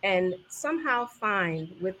 and somehow find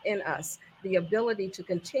within us the ability to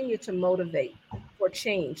continue to motivate for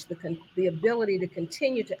change, the ability to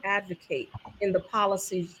continue to advocate in the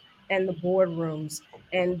policies and the boardrooms,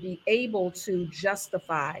 and be able to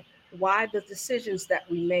justify why the decisions that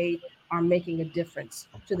we made are making a difference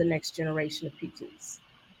to the next generation of PTs.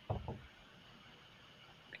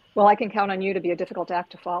 Well, I can count on you to be a difficult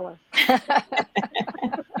act to follow, but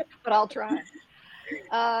I'll try.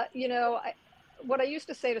 What I used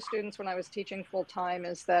to say to students when I was teaching full time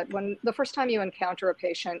is that when the first time you encounter a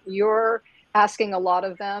patient, you're asking a lot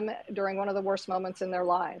of them during one of the worst moments in their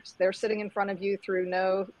lives. They're sitting in front of you through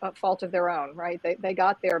no fault of their own, right? They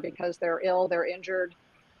got there because they're ill, they're injured,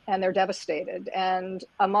 and they're devastated. And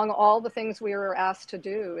among all the things we are asked to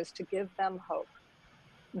do is to give them hope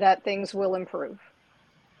that things will improve.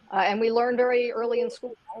 And we learn very early in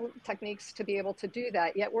school techniques to be able to do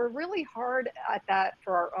that. Yet we're really hard at that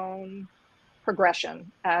for our own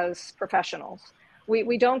progression as professionals.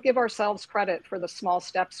 We don't give ourselves credit for the small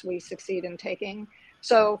steps we succeed in taking.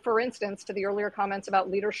 So for instance, to the earlier comments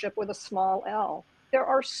about leadership with a small L, there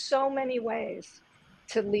are so many ways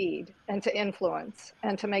to lead and to influence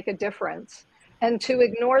and to make a difference. And to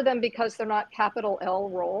ignore them because they're not capital L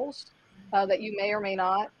roles that you may or may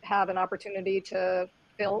not have an opportunity to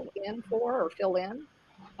fill in for or fill in,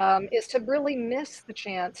 is to really miss the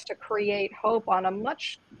chance to create hope on a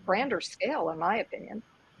much grander scale, in my opinion.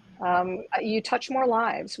 You touch more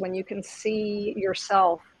lives when you can see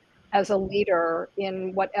yourself as a leader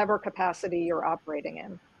in whatever capacity you're operating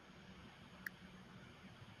in.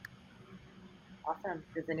 Awesome.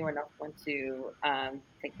 Does anyone else want to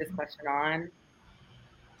take this question on?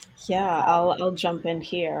 Yeah, I'll jump in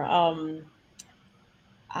here.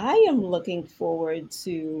 I am looking forward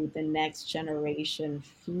to the next generation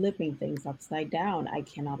flipping things upside down. I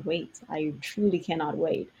cannot wait. I truly cannot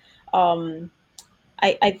wait. Um,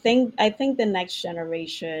 I think the next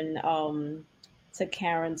generation, to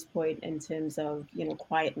Karen's point in terms of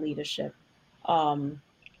quiet leadership, um,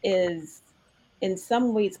 is in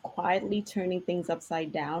some ways quietly turning things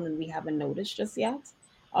upside down, and we haven't noticed just yet.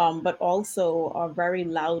 But also are very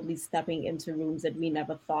loudly stepping into rooms that we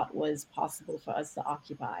never thought was possible for us to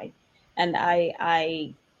occupy. And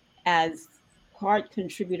as part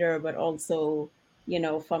contributor, but also,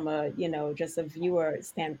 from a, just a viewer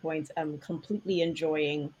standpoint, I'm completely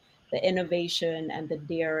enjoying the innovation and the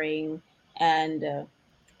daring and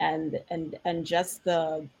and just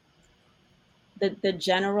the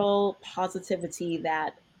general positivity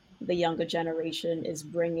that the younger generation is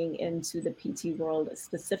bringing into the PT world,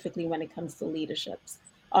 specifically when it comes to leaderships.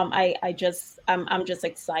 I'm just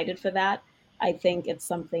excited for that. I think it's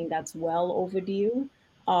something that's well overdue.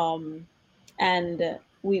 Um, and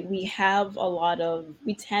we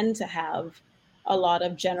tend to have a lot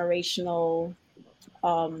of generational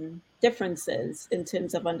differences in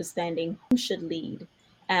terms of understanding who should lead.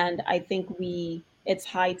 And I think it's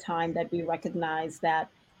high time that we recognize that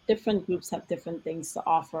different groups have different things to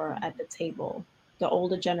offer at the table. The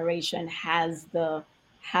older generation has the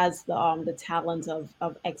talent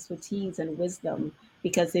of expertise and wisdom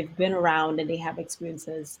because they've been around and they have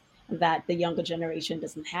experiences that the younger generation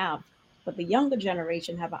doesn't have. But the younger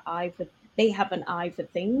generation have an eye for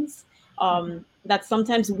things that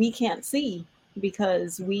sometimes we can't see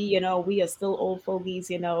because we are still old fogies,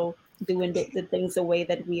 doing the things the way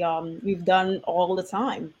that we've done all the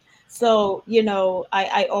time. So,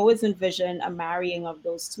 I always envision a marrying of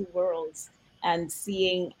those two worlds and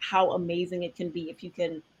seeing how amazing it can be if you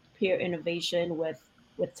can pair innovation with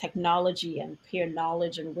technology and pair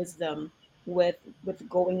knowledge and wisdom with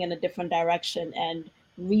going in a different direction and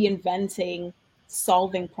reinventing,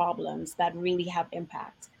 solving problems that really have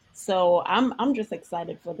impact. So I'm just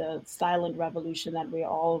excited for the silent revolution that we're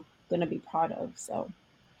all going to be part of. So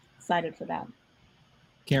excited for that.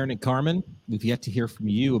 Karen and Carmen, we've yet to hear from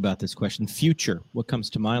you about this question. Future, what comes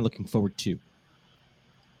to mind? Looking forward to?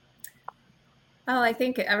 Well, I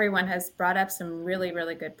think everyone has brought up some really,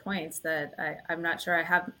 really good points that I'm not sure I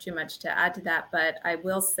have too much to add to that, but I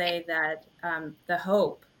will say that the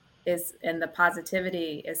hope is and the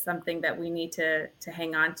positivity is something that we need to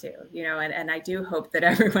hang on to, and I do hope that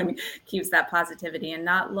everyone keeps that positivity and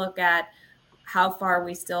not look at how far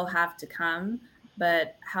we still have to come,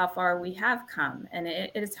 but how far we have come. And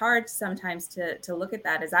it is hard sometimes to look at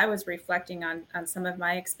that. As I was reflecting on some of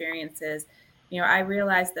my experiences, I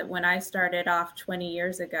realized that when I started off 20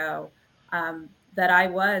 years ago, that I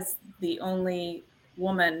was the only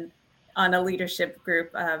woman on a leadership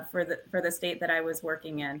group for the state that I was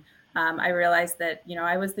working in. I realized that,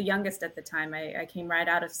 I was the youngest at the time. I came right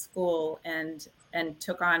out of school and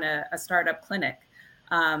took on a startup clinic,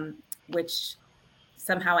 which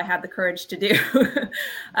somehow I had the courage to do.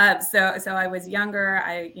 So I was younger.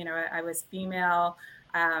 I was female.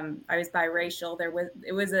 I was biracial.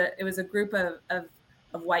 It was a group of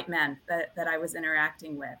white men that I was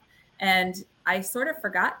interacting with, and I sort of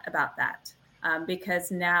forgot about that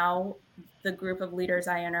because now the group of leaders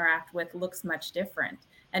I interact with looks much different,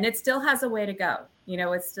 and it still has a way to go.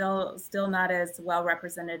 It's still not as well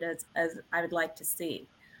represented as I would like to see,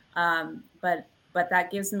 but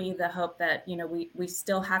that gives me the hope that we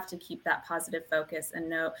still have to keep that positive focus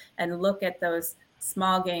and look at those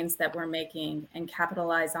small gains that we're making and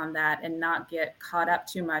capitalize on that and not get caught up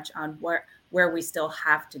too much on where we still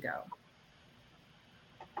have to go.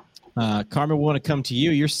 Carmen, we want to come to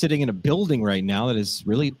you. You're sitting in a building right now that is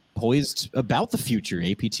really poised about the future,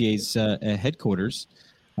 APTA's headquarters.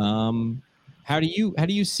 How do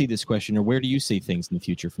you see this question, or where do you see things in the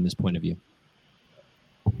future from this point of view?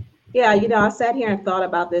 Yeah, I sat here and thought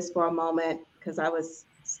about this for a moment because I was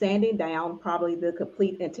standing down, probably the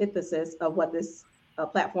complete antithesis of what this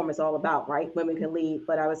platform is all about, right? Women Can Lead.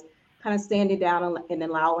 But I was kind of standing down and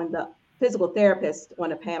allowing the physical therapist on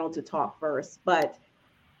the panel to talk first. But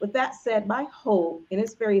with that said, my hope, and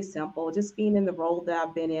it's very simple, just being in the role that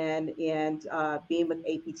I've been in and being with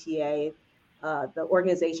APTA, the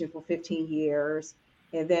organization for 15 years,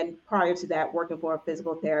 and then prior to that, working for a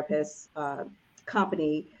physical therapist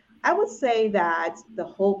company, I would say that the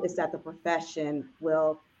hope is that the profession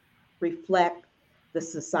will reflect the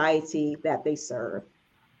society that they serve.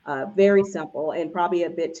 Very simple, and probably a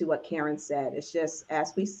bit to what Karen said. It's just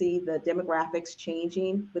as we see the demographics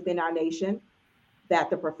changing within our nation, that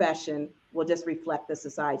the profession will just reflect the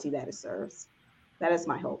society that it serves. That is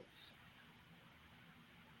my hope.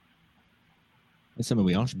 That's something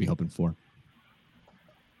we all should be hoping for.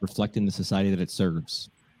 Reflecting the society that it serves.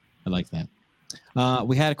 I like that.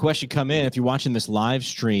 We had a question come in. If you're watching this live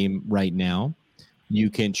stream right now, you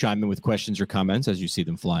can chime in with questions or comments as you see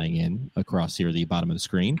them flying in across here at the bottom of the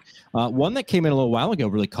screen. One that came in a little while ago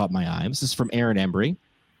really caught my eye. This is from Aaron Embry.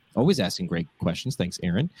 Always asking great questions. Thanks,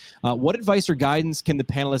 Aaron. What advice or guidance can the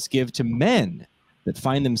panelists give to men that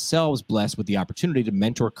find themselves blessed with the opportunity to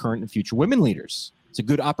mentor current and future women leaders? It's a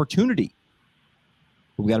good opportunity.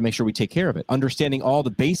 But we got to make sure we take care of it. Understanding all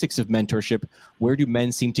the basics of mentorship, where do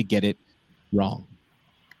men seem to get it wrong?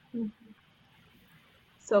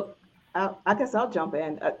 So I guess I'll jump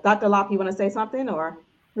in. Dr. Locke, you want to say something or?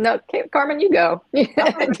 No, Carmen, you go. You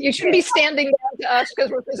shouldn't be standing down to us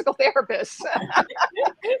because we're physical therapists.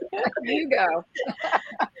 You go.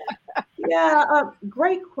 Yeah,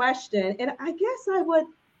 great question. And I guess I would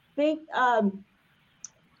think, I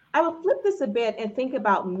would flip this a bit and think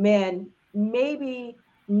about men, maybe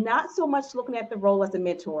not so much looking at the role as a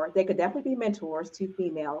mentor. They could definitely be mentors to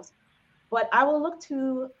females, but I will look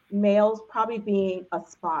to males probably being a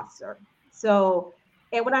sponsor. So,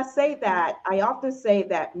 and when I say that, I often say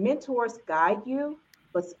that mentors guide you,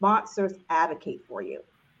 but sponsors advocate for you.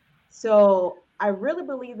 So I really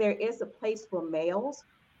believe there is a place for males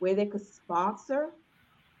where they could sponsor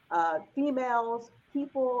females,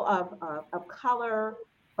 people of color,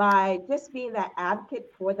 by just being that advocate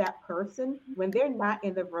for that person. When they're not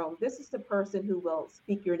in the room, this is the person who will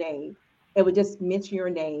speak your name. It would just mention your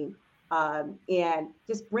name and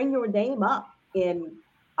just bring your name up in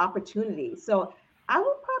opportunities. So I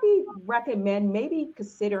would probably recommend maybe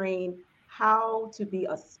considering how to be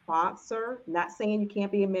a sponsor. Not saying you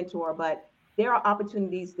can't be a mentor, but there are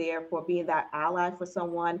opportunities there for being that ally for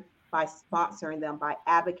someone by sponsoring them, by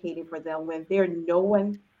advocating for them when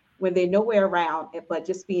when they're nowhere around, but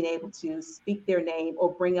just being able to speak their name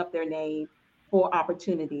or bring up their name for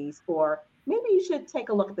opportunities. Or maybe you should take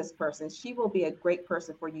a look at this person. She will be a great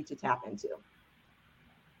person for you to tap into.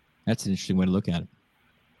 That's an interesting way to look at it.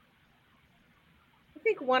 I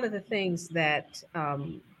think one of the things that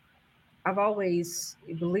I've always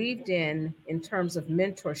believed in terms of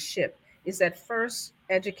mentorship is that first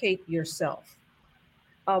educate yourself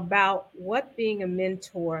about what being a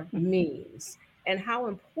mentor means and how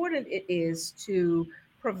important it is to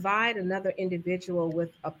provide another individual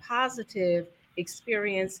with a positive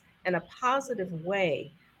experience and a positive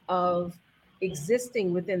way of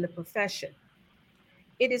existing within the profession.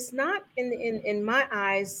 It is not, in my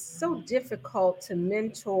eyes, so difficult to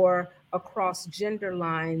mentor across gender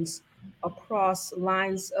lines, across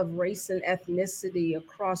lines of race and ethnicity,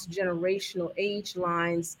 across generational age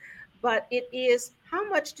lines. But it is, how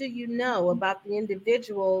much do you know about the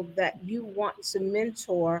individual that you want to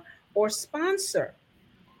mentor or sponsor?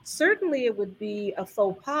 Certainly, it would be a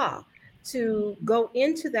faux pas to go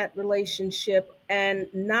into that relationship and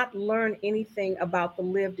not learn anything about the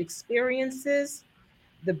lived experiences,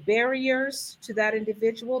 the barriers to that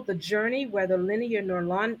individual, the journey, whether linear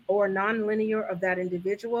or non-linear of that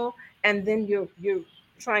individual, and then you're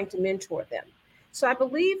trying to mentor them. So I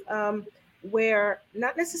believe where,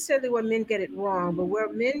 not necessarily where men get it wrong, but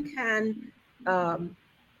where men can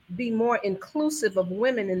be more inclusive of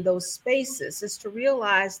women in those spaces, is to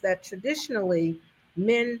realize that traditionally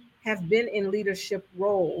men have been in leadership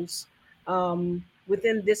roles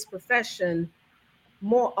within this profession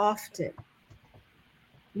more often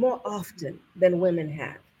than women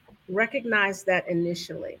have. Recognize that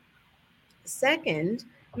initially. Second,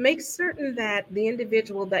 make certain that the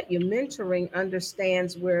individual that you're mentoring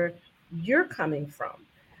understands where you're coming from.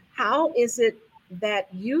 How is it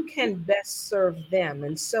that you can best serve them?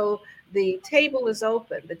 And so the table is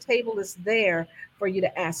open. The table is there for you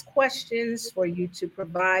to ask questions, for you to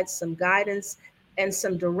provide some guidance and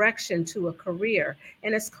some direction to a career.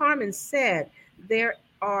 And as Carmen said, there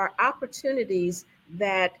are opportunities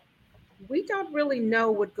that we don't really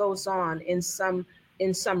know what goes on in some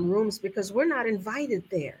rooms because we're not invited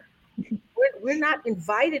there. We're not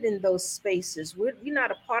invited in those spaces. We're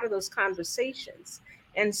not a part of those conversations.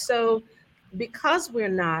 And so because we're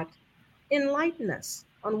not, enlighten us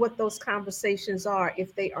on what those conversations are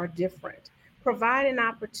if they are different. Provide an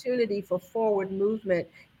opportunity for forward movement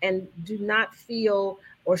and do not feel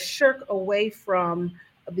or shirk away from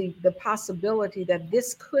the possibility that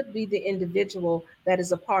this could be the individual that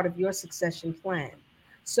is a part of your succession plan.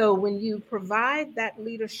 So when you provide that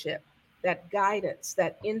leadership, that guidance,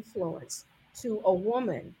 that influence to a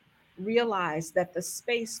woman, realize that the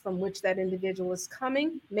space from which that individual is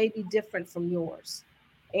coming may be different from yours,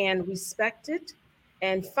 and respect it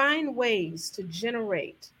and find ways to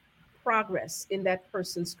generate progress in that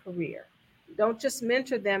person's career. Don't just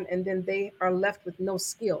mentor them and then they are left with no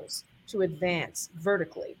skills to advance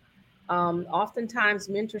vertically. Oftentimes,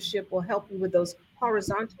 mentorship will help you with those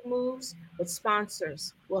horizontal moves, but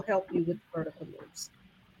sponsors will help you with vertical moves.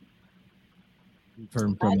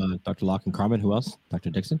 From Dr. Locke and Carmen, who else? Dr.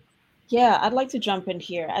 Dixon? Yeah, I'd like to jump in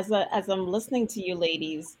here. As I'm listening to you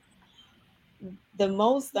ladies, the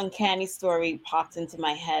most uncanny story popped into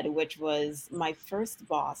my head, which was my first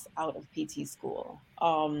boss out of PT school.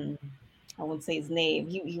 I won't say his name.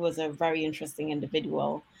 He was a very interesting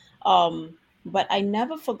individual. But I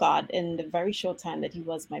never forgot, in the very short time that he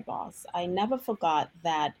was my boss, I never forgot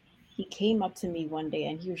that he came up to me one day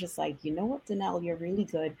and he was just like, you know what, Danelle, you're really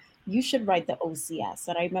good. You should write the OCS.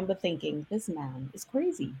 And I remember thinking, this man is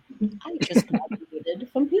crazy. I just graduated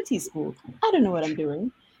from PT school. I don't know what I'm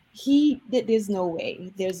doing. There's no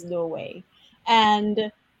way. There's no way.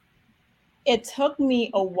 And it took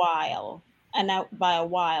me a while. And by a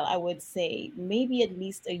while, I would say maybe at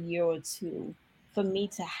least a year or two for me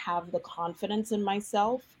to have the confidence in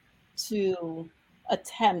myself to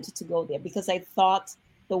attempt to go there, because I thought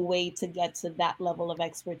the way to get to that level of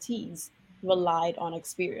expertise relied on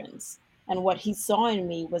experience. And what he saw in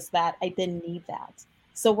me was that I didn't need that.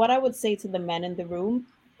 So what I would say to the men in the room,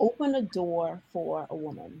 open a door for a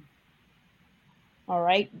woman. All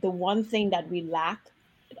right. The one thing that we lack,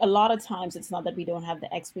 a lot of times, it's not that we don't have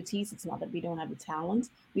the expertise. It's not that we don't have the talent.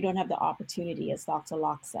 We don't have the opportunity, as Dr.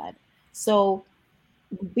 Locke said. So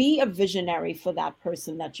be a visionary for that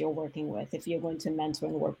person that you're working with. If you're going to mentor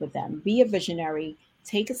and work with them, be a visionary,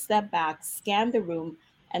 take a step back, scan the room,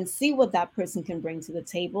 and see what that person can bring to the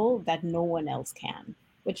table that no one else can,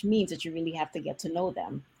 which means that you really have to get to know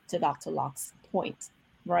them, to Dr. Locke's point,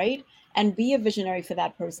 right? And be a visionary for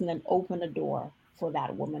that person and open a door for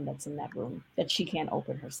that woman that's in that room that she can't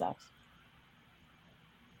open herself.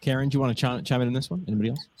 Karen, do you want to chime in on this one? Anybody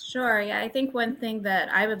else? Sure. Yeah, I think one thing that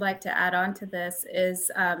I would like to add on to this is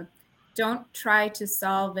don't try to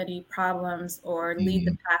solve any problems or lead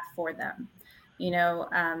the path for them.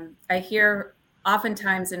 I hear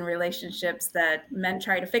oftentimes in relationships that men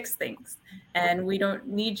try to fix things, and we don't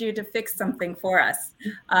need you to fix something for us.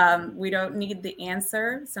 We don't need the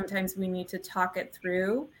answer. Sometimes we need to talk it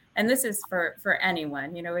through. And this is for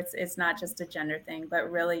anyone, it's not just a gender thing,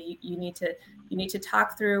 but really you need to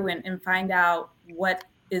talk through and find out what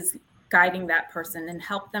is guiding that person and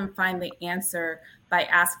help them find the answer by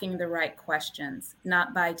asking the right questions,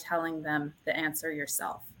 not by telling them the answer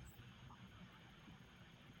yourself.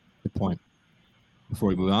 Good point. Before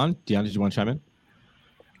we move on, Deanna, did you want to chime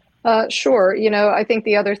in? Sure. I think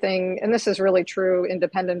the other thing, and this is really true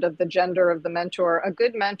independent of the gender of the mentor, a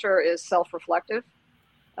good mentor is self-reflective.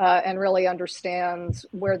 And really understands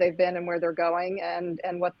where they've been and where they're going,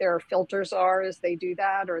 and what their filters are as they do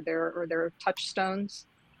that, or their touchstones.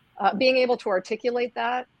 Being able to articulate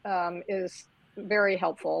that is very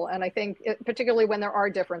helpful. And I think particularly when there are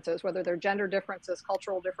differences, whether they're gender differences,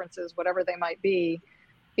 cultural differences, whatever they might be,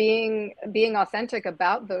 being authentic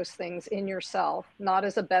about those things in yourself, not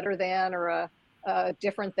as a better than or a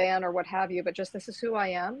different than or what have you, but just this is who I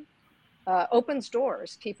am, opens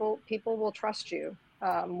doors. People will trust you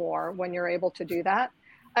more when you're able to do that.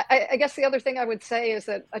 I guess the other thing I would say is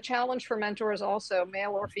that a challenge for mentors, also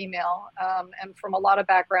male or female, and from a lot of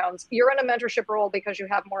backgrounds, you're in a mentorship role because you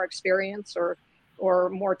have more experience or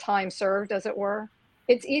more time served, as it were.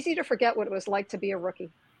 It's easy to forget what it was like to be a rookie.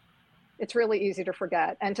 It's really easy to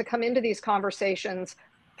forget, and to come into these conversations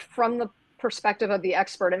from the perspective of the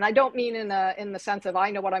expert. And I don't mean in the sense of I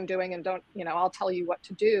know what I'm doing and don't, I'll tell you what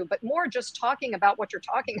to do, but more just talking about what you're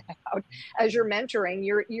talking about as you're mentoring.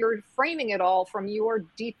 You're framing it all from your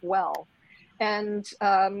deep well. And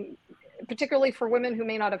particularly for women who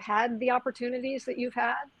may not have had the opportunities that you've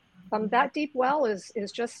had, that deep well is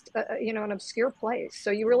just, an obscure place. So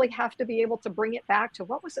you really have to be able to bring it back to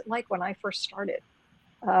what was it like when I first started,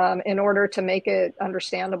 in order to make it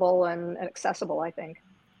understandable and accessible, I think.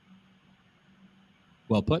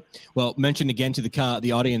 Well put. Well, mention again to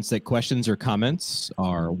the audience that questions or comments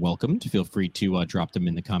are welcomed. Feel free to drop them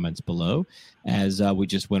in the comments below, as we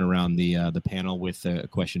just went around the panel with a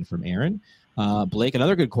question from Aaron. Blake,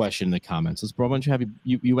 another good question in the comments. Let's why don't you have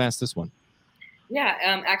you ask this one? Yeah,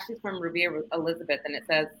 actually from Ruby Elizabeth, and it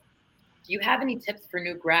says, do you have any tips for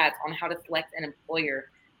new grads on how to select an employer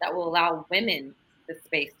that will allow women the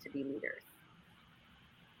space to be leaders?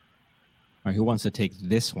 All right, who wants to take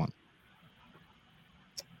this one?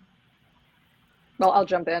 Well, I'll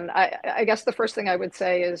jump in. I guess the first thing I would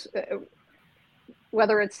say is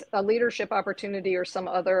whether it's a leadership opportunity or some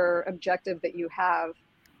other objective that you have,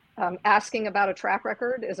 asking about a track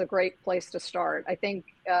record is a great place to start. I think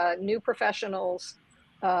new professionals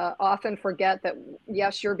often forget that,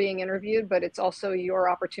 yes, you're being interviewed, but it's also your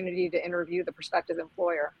opportunity to interview the prospective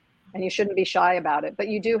employer. And you shouldn't be shy about it. But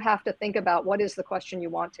you do have to think about what is the question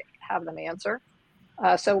you want to have them answer.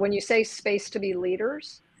 So when you say space to be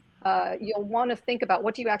leaders, you'll want to think about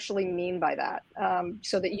what do you actually mean by that,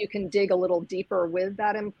 so that you can dig a little deeper with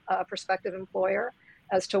that prospective employer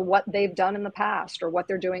as to what they've done in the past or what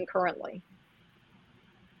they're doing currently.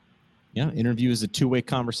 Yeah, interview is a two-way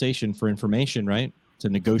conversation for information, right? It's a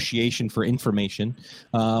negotiation for information.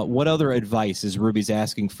 What other advice is Ruby's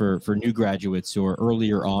asking for new graduates or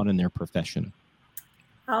earlier on in their profession?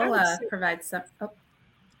 I'll provide some. Oh.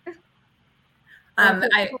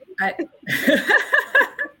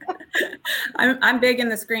 I'm big in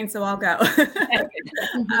the screen, so I'll go.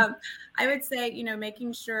 I would say,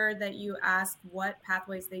 making sure that you ask what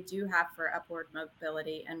pathways they do have for upward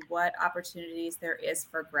mobility and what opportunities there is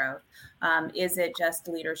for growth. Is it just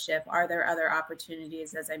leadership? Are there other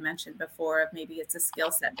opportunities, as I mentioned before, if maybe it's a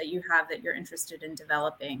skill set that you have that you're interested in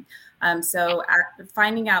developing? So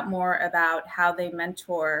finding out more about how they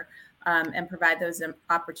mentor and provide those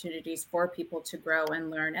opportunities for people to grow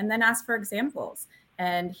and learn, and then ask for examples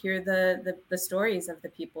and hear the stories of the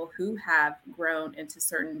people who have grown into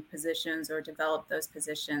certain positions or developed those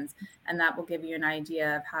positions. And that will give you an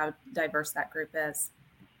idea of how diverse that group is.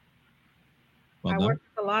 I work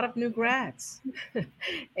with a lot of new grads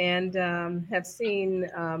and have seen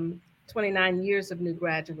 29 years of new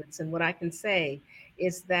graduates. And what I can say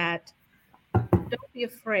is that don't be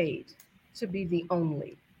afraid to be the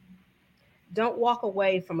only. Don't walk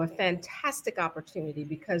away from a fantastic opportunity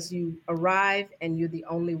because you arrive and you're the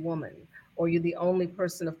only woman or you're the only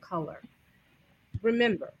person of color.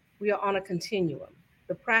 Remember, we are on a continuum.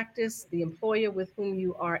 The practice, the employer with whom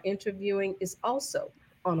you are interviewing is also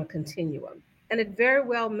on a continuum. And it very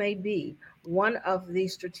well may be one of the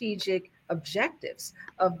strategic objectives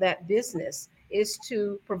of that business is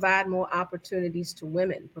to provide more opportunities to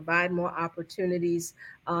women, provide more opportunities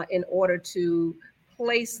in order to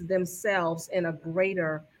place themselves in a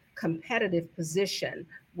greater competitive position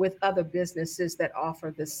with other businesses that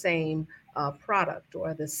offer the same product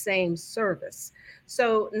or the same service.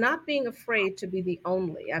 So, not being afraid to be the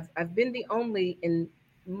only. I've been the only in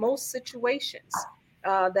most situations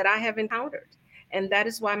that I have encountered. And that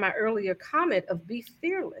is why my earlier comment of be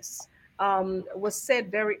fearless was said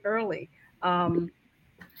very early. And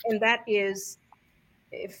that is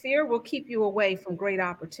fear will keep you away from great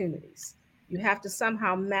opportunities. You have to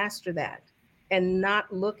somehow master that and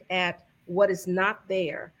not look at what is not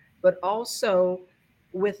there, but also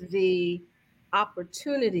with the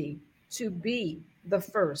opportunity to be the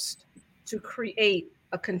first to create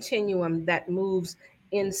a continuum that moves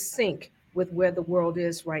in sync with where the world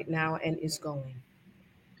is right now and is going.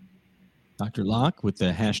 Dr. Locke with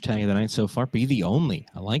the hashtag of the night so far, be the only.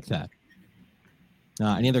 I like that.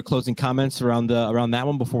 Any other closing comments around that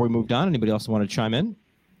one before we moved on? Anybody else want to chime in?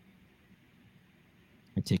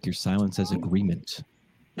 I take your silence as agreement.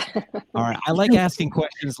 All right. I like asking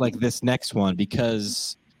questions like this next one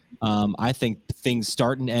because I think things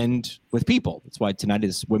start and end with people. That's why tonight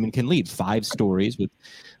is Women Can Lead, 5 stories with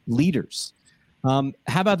leaders. How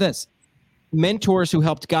about this? Mentors who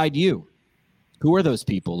helped guide you. Who are those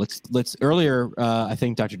people? Let's earlier. I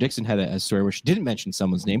think Dr. Dixon had a story where she didn't mention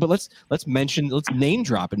someone's name, but let's name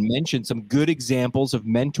drop and mention some good examples of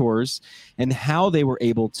mentors and how they were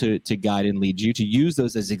able to guide and lead you, to use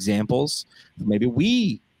those as examples. Maybe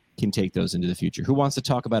we can take those into the future. Who wants to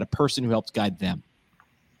talk about a person who helped guide them?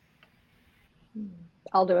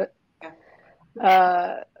 I'll do it.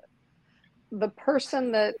 The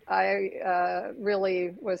person that I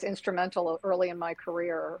really was instrumental early in my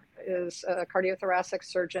career is a cardiothoracic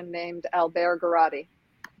surgeon named Albert Garati.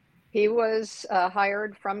 He was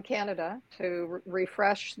hired from Canada to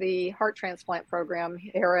refresh the heart transplant program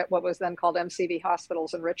here at what was then called MCV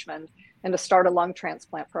Hospitals in Richmond, and to start a lung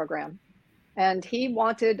transplant program. And he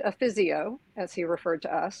wanted a physio, as he referred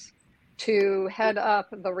to us, to head up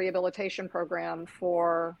the rehabilitation program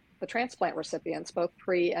for the transplant recipients, both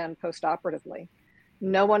pre and post-operatively.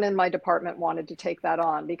 No one in my department wanted to take that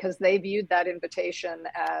on because they viewed that invitation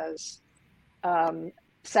as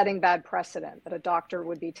setting bad precedent, that a doctor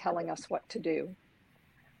would be telling us what to do.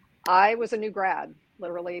 I was a new grad,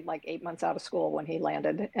 literally like 8 months out of school when he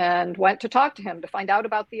landed, and went to talk to him to find out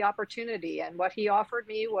about the opportunity. And what he offered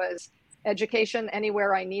me was education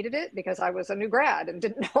anywhere I needed it because I was a new grad and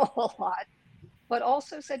didn't know a whole lot. But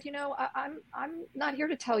also said, I'm not here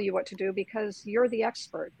to tell you what to do because you're the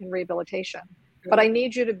expert in rehabilitation, but I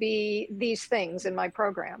need you to be these things in my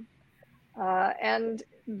program. And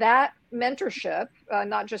that mentorship,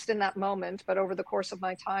 not just in that moment, but over the course of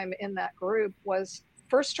my time in that group, was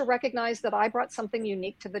first to recognize that I brought something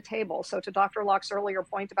unique to the table. So to Dr. Locke's earlier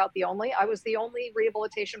point about I was the only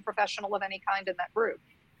rehabilitation professional of any kind in that group.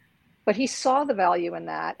 But he saw the value in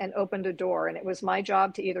that and opened a door, and it was my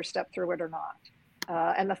job to either step through it or not.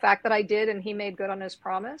 And the fact that I did and he made good on his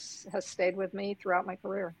promise has stayed with me throughout my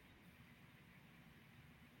career.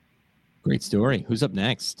 Great story. Who's up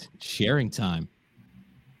next? Sharing time.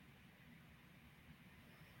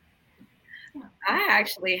 I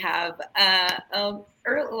actually have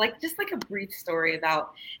just like a brief story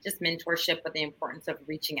about just mentorship, but the importance of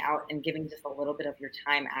reaching out and giving just a little bit of your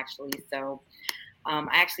time, actually. So I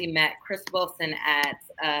actually met Chris Wilson at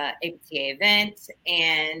APTA event,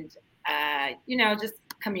 and just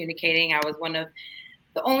communicating. I was one of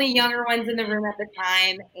the only younger ones in the room at the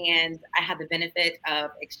time, and I had the benefit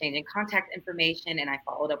of exchanging contact information, and I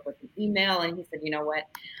followed up with an email, and he said, you know what,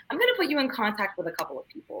 I'm going to put you in contact with a couple of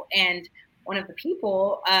people. And one of the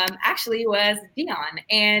people actually was Dion,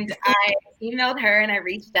 and I emailed her and I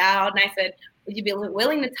reached out and I said, would you be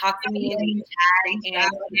willing to talk to me in the chat?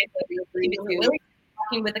 And we were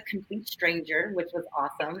talking with a complete stranger, which was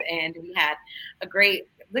awesome. And we had a great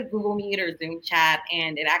Google Meet or Zoom chat,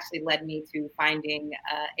 and it actually led me to finding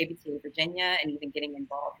APTA Virginia and even getting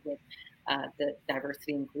involved with the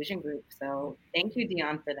diversity inclusion group. So thank you,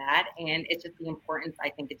 Dion, for that. And it's just the importance, I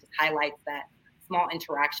think it just highlights that small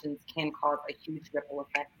interactions can cause a huge ripple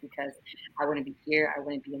effect, because I wouldn't be here, I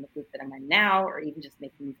wouldn't be in the group that I'm in now, or even just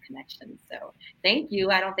making these connections. So thank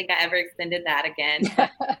you. I don't think I ever extended that again.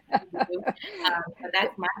 But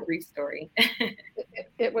that's my brief story.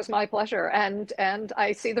 It was my pleasure, and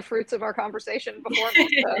I see the fruits of our conversation before me.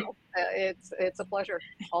 So it's a pleasure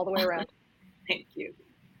all the way around. Thank you.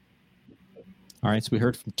 All right, so we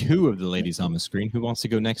heard from two of the ladies on the screen. Who wants to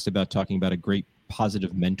go next about talking about a great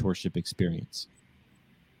positive mentorship experience?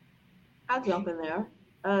 I'll jump in there.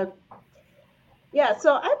 Yeah,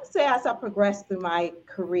 so I would say as I progressed through my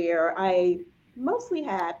career, I mostly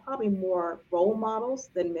had probably more role models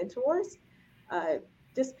than mentors.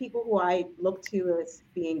 Just people who I look to as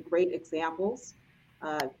being great examples.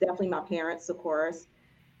 Definitely my parents, of course.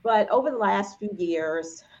 But over the last few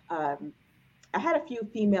years, I had a few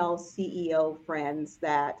female CEO friends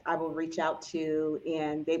that I will reach out to,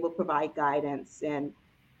 and they will provide guidance and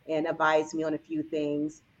advise me on a few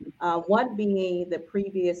things. One being the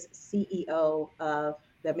previous CEO of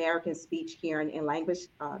the American Speech, Hearing, and Language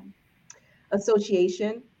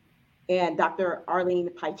Association, and Dr. Arlene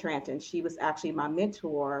Pytranton. She was actually my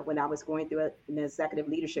mentor when I was going through an executive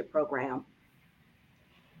leadership program.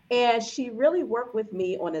 And she really worked with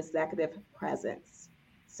me on executive presence.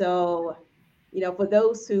 So, for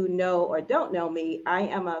those who know or don't know me, I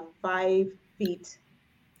am a 5 feet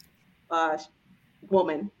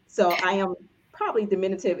woman. So I am probably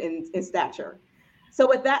diminutive in stature. So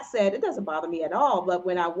with that said, it doesn't bother me at all. But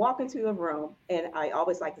when I walk into a room, and I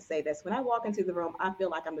always like to say this, when I walk into the room, I feel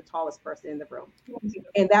like I'm the tallest person in the room.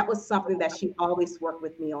 And that was something that she always worked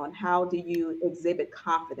with me on. How do you exhibit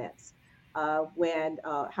confidence? How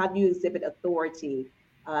do you exhibit authority?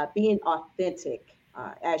 Being authentic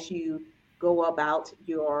as you go about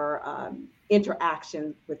your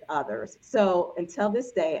interaction with others. So until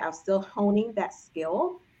this day, I'm still honing that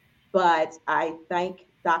skill, but I thank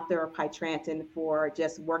Dr. Pytranton for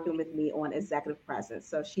just working with me on executive presence.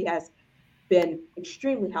 So she has been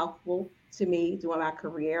extremely helpful to me during my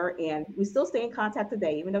career, and we still stay in contact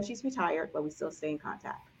today, even though she's retired, but we still stay in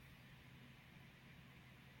contact.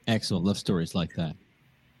 Excellent. Love stories like that.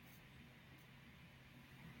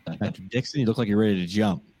 Dr. Dixon, you look like you're ready to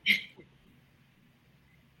jump.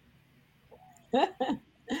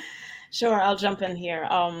 Sure, I'll jump in here.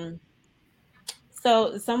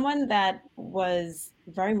 So someone that was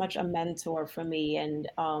very much a mentor for me, and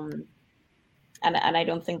I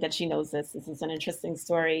don't think that she knows this. This is an interesting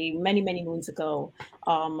story. Many, many moons ago,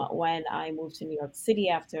 when I moved to New York City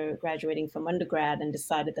after graduating from undergrad and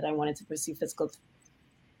decided that I wanted to pursue physical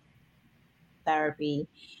therapy,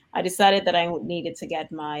 I decided that I needed to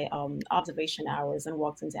get my observation hours, and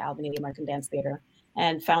walked into Albany American Dance Theater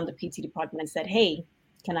and found the PT department and said, "Hey,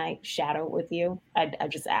 can I shadow with you?" I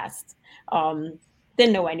just asked.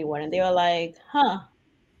 Didn't know anyone. And they were like,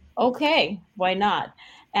 okay, why not?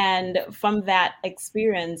 And from that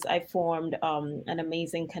experience, I formed an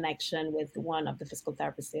amazing connection with one of the physical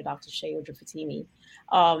therapists there, Dr. Shea Odrafatini.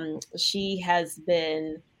 She has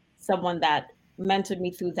been someone that mentored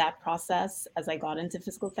me through that process. As I got into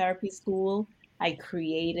physical therapy school, I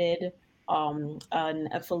created an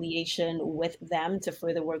affiliation with them to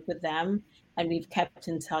further work with them. And we've kept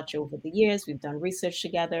in touch over the years. We've done research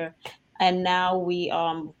together. And now we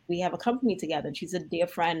have a company together. She's a dear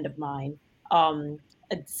friend of mine,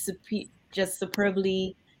 just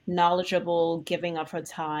superbly knowledgeable, giving of her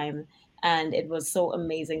time. And it was so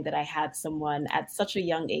amazing that I had someone at such a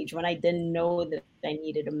young age, when I didn't know that I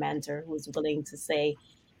needed a mentor, who was willing to say,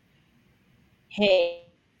 "Hey,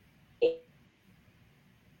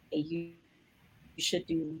 you should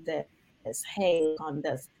do this. Hey,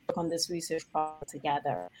 look on this research project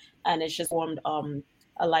together." And it's just formed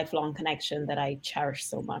a lifelong connection that I cherish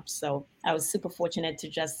so much. So I was super fortunate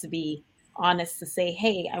to be honest, to say,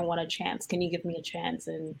 "Hey, I want a chance. Can you give me a chance?"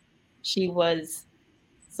 And she was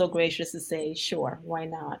so gracious to say, "Sure, why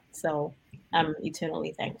not?" So I'm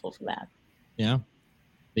eternally thankful for that. Yeah.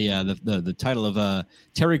 The title of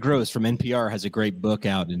Terry Gross from NPR has a great book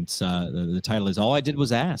out, and it's, the title is "All I Did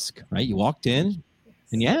Was Ask." Right? You walked in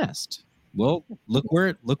and you asked. Well, look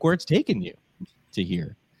where it's taken you to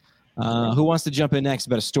here. Who wants to jump in next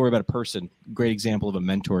about a story about a person? Great example of a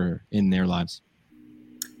mentor in their lives.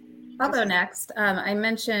 I'll go next. I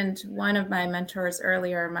mentioned one of my mentors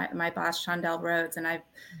earlier, my boss, Shondell Rhodes, and I've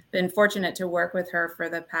been fortunate to work with her for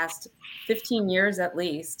the past 15 years at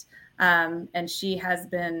least. And she has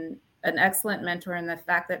been an excellent mentor in the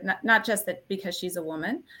fact that not just that because she's a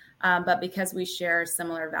woman, but because we share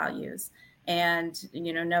similar values. And,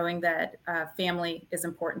 knowing that family is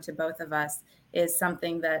important to both of us is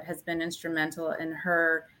something that has been instrumental in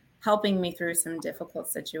her helping me through some difficult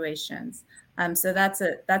situations. So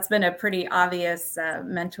that's been a pretty obvious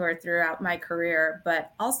mentor throughout my career,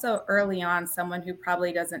 but also early on, someone who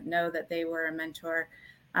probably doesn't know that they were a mentor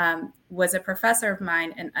was a professor of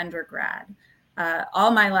mine in undergrad.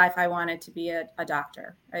 All my life, I wanted to be a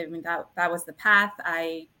doctor. I mean, that was the path.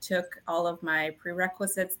 I took all of my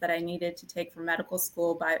prerequisites that I needed to take for medical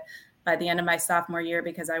school by the end of my sophomore year,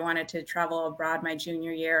 because I wanted to travel abroad my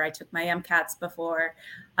junior year. I took my MCATs before.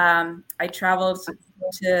 I traveled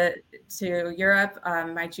to Europe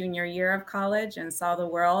my junior year of college and saw the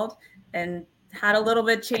world, and had a little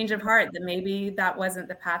bit change of heart that maybe that wasn't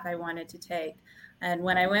the path I wanted to take. And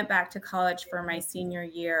when I went back to college for my senior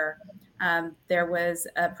year, there was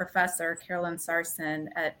a professor, Carolyn Sarson,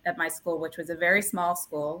 at my school, which was a very small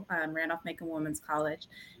school, Randolph-Macon Women's College.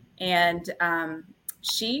 And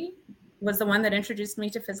she was the one that introduced me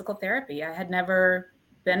to physical therapy. I had never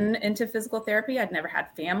been into physical therapy. I'd never had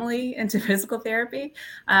family into physical therapy,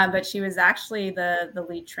 but she was actually the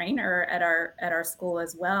lead trainer at our school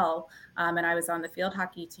as well. And I was on the field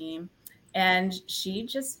hockey team. And she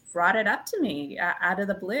just brought it up to me out of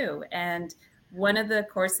the blue. And one of the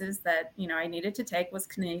courses that I needed to take was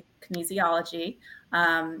kinesiology.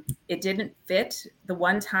 It didn't fit. The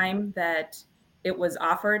one time that it was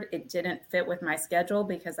offered, it didn't fit with my schedule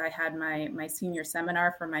because I had my senior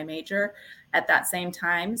seminar for my major at that same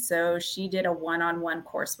time. So she did a one-on-one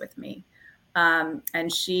course with me,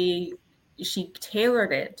 and she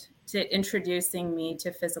tailored it to introducing me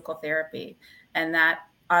to physical therapy, and that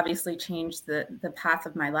obviously changed the path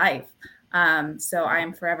of my life. So I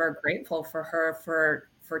am forever grateful for her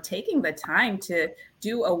for taking the time to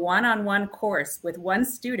do a one-on-one course with one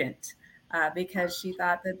student, because she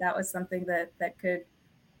thought that was something that could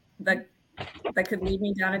lead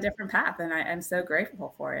me down a different path, and I'm so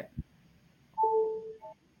grateful for it.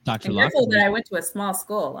 Dr. I'm Locke, grateful that I went to a small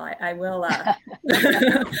school. I will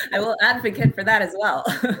I will advocate for that as well.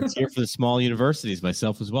 It's here for the small universities,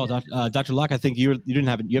 myself as well. Dr. Locke, I think you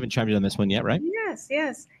haven't chimed in on this one yet, right?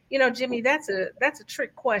 Yes. Jimmy, that's a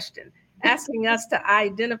trick question. Asking us to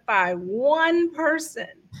identify one person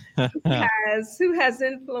who has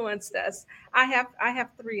influenced us. I have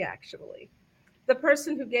three, actually. The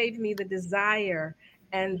person who gave me the desire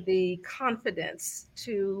and the confidence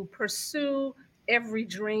to pursue every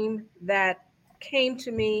dream that came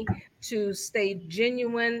to me, to stay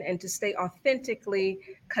genuine and to stay authentically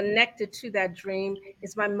connected to that dream,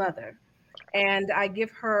 is my mother. And I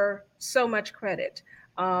give her so much credit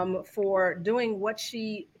for doing what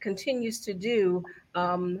she continues to do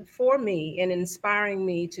for me and inspiring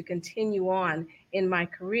me to continue on in my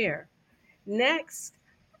career. Next,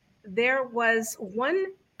 there was one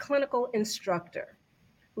clinical instructor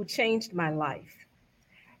who changed my life.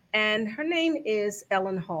 And her name is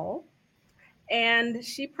Ellen Hall. And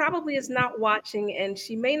she probably is not watching, and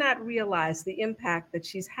she may not realize the impact that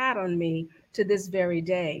she's had on me to this very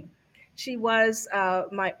day. She was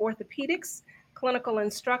my orthopedics clinical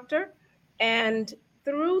instructor, and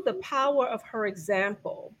through the power of her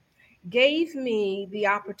example, gave me the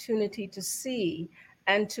opportunity to see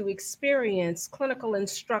and to experience clinical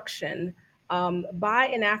instruction by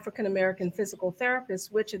an African-American physical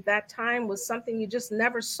therapist, which at that time was something you just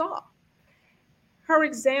never saw. Her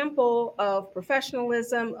example of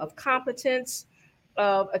professionalism, of competence,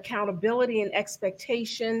 of accountability and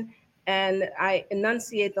expectation, and I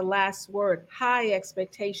enunciate the last word, high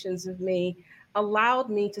expectations of me, allowed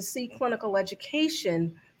me to see clinical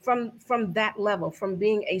education from that level, from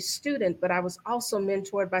being a student, but I was also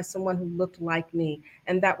mentored by someone who looked like me,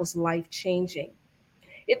 and that was life-changing.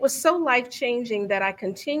 It was so life-changing that I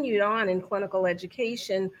continued on in clinical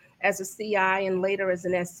education as a CI and later as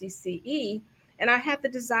an SCCE, and I had the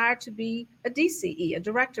desire to be a DCE, a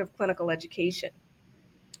director of clinical education.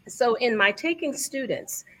 So in my taking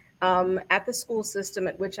students at the school system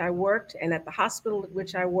at which I worked and at the hospital at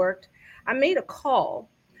which I worked, I made a call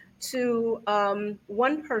to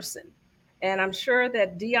one person, and I'm sure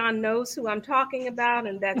that Dion knows who I'm talking about,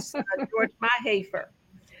 and that's George Mahafer,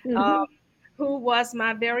 who was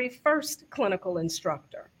my very first clinical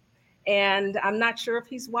instructor. And I'm not sure if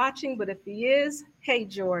he's watching, but if he is, hey,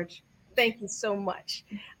 George, thank you so much.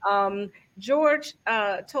 George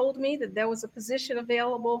told me that there was a position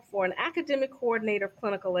available for an academic coordinator of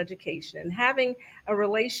clinical education, and having a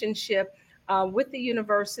relationship with the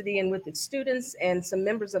university and with its students and some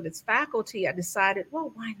members of its faculty, I decided,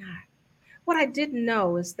 well, why not? What I didn't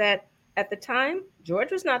know is that at the time,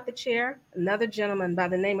 George was not the chair. Another gentleman by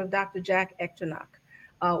the name of Dr. Jack Echternock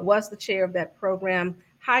was the chair of that program,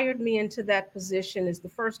 hired me into that position as the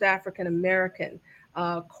first African-American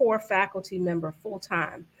core faculty member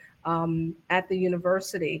full-time at the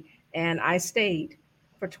university, and I stayed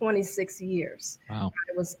for 26 years. Wow.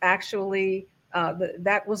 It was actually,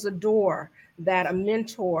 that was a door that a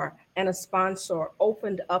mentor and a sponsor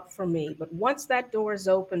opened up for me. But once that door is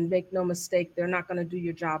open, make no mistake, they're not going to do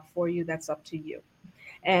your job for you. That's up to you.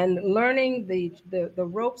 And learning the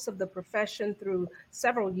ropes of the profession through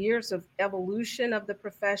several years of evolution of the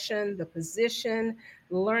profession, the position,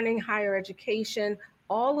 learning higher education,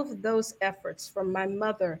 all of those efforts from my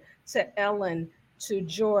mother to Ellen to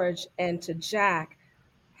George and to Jack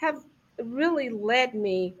have really led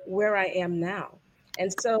me where I am now.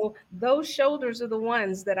 And so those shoulders are the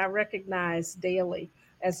ones that I recognize daily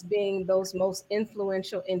as being those most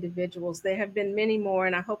influential individuals. There have been many more,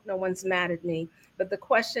 and I hope no one's mad at me, but the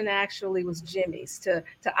question actually was Jimmy's, to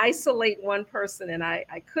isolate one person, and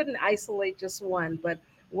I couldn't isolate just one, but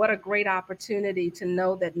what a great opportunity to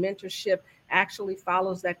know that mentorship actually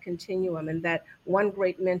follows that continuum, and that one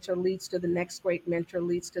great mentor leads to the next great mentor,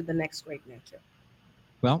 leads to the next great mentor.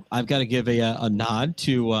 Well, I've got to give a nod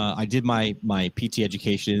to, I did my PT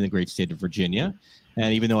education in the great state of Virginia.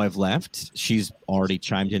 And even though I've left, she's already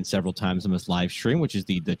chimed in several times on this live stream, which is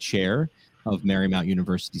the chair of Marymount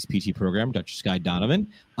University's PT program, Dr. Sky Donovan.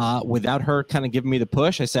 Without her kind of giving me the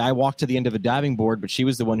push, I say I walked to the end of a diving board, but she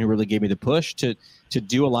was the one who really gave me the push to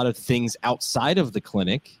do a lot of things outside of the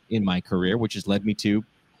clinic in my career, which has led me to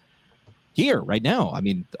here right now. I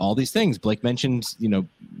mean, all these things Blake mentioned,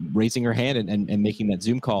 raising her hand and making that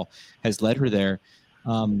Zoom call has led her there.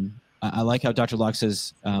 I like how Dr. Locke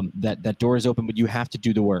says that door is open, but you have to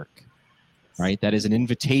do the work, right? That is an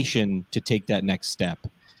invitation to take that next step,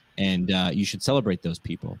 and you should celebrate those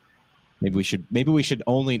people. Maybe we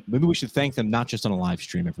should thank them not just on a live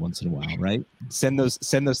stream every once in a while, right? Send those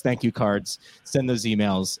thank you cards, send those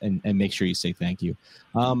emails, and make sure you say thank you.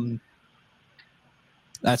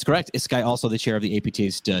 That's correct. Is Sky also the chair of the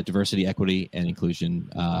APTA's Diversity, Equity, and Inclusion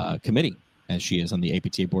Committee, as she is on the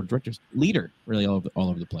APTA Board of Directors? Leader, really all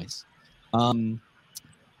over the place.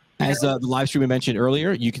 As the live stream I mentioned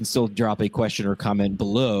earlier, you can still drop a question or comment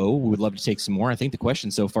below. We would love to take some more. I think the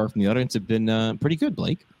questions so far from the audience have been pretty good,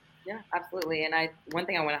 Blake. Yeah, absolutely. And one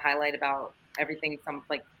thing I want to highlight about everything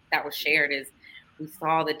that was shared is we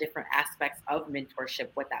saw the different aspects of mentorship,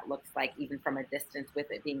 what that looks like, even from a distance,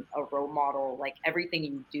 with it being a role model, like everything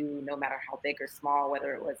you do, no matter how big or small,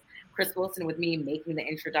 whether it was Chris Wilson with me making the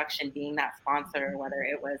introduction, being that sponsor, whether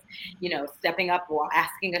it was, stepping up while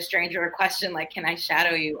asking a stranger a question, like, can I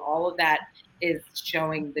shadow you? All of that is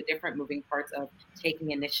showing the different moving parts of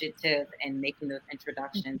taking initiative and making those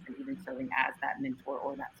introductions and even serving as that mentor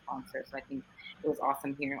or that sponsor. So I think it was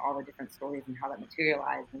awesome hearing all the different stories and how that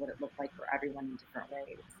materialized and what it looked like for everyone in different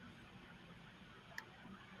ways.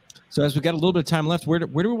 So as we've got a little bit of time left, where do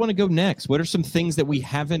we want to go next? What are some things that we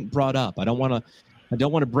haven't brought up? I don't want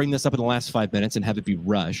to bring this up in the last 5 minutes and have it be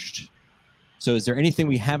rushed. So is there anything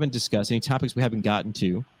we haven't discussed, any topics we haven't gotten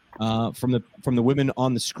to from the women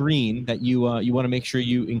on the screen that you want to make sure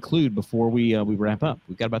you include before we wrap up?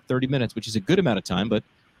 We've got about 30 minutes, which is a good amount of time, but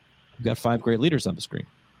we've got 5 great leaders on the screen.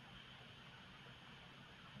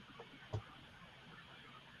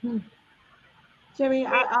 Jimmy,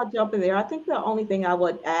 I'll jump in there. I think the only thing I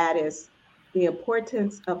would add is the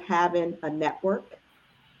importance of having a network.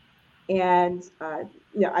 And,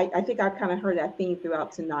 I think I kind of heard that theme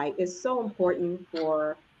throughout tonight. It's so important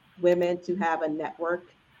for women to have a network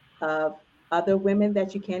of other women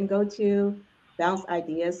that you can go to, bounce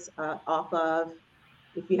ideas off of.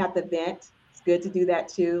 If you have to vent, it's good to do that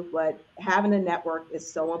too. But having a network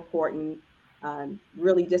is so important.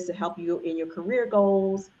 Really just to help you in your career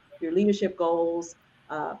goals, your leadership goals,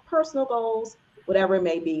 personal goals, whatever it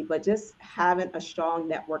may be. But just having a strong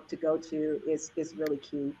network to go to is really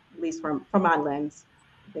key, at least from my lens.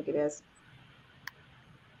 I think it is.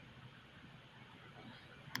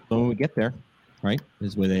 So when we get there, right,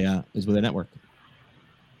 is with a network.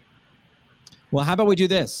 Well, how about we do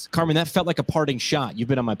this, Carmen? That felt like a parting shot. You've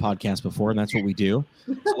been on my podcast before, and that's what we do.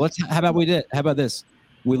 So how about this?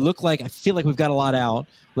 I feel like we've got a lot out.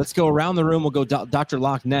 Let's go around the room. We'll go Dr.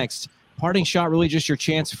 Locke next. Parting shot, really just your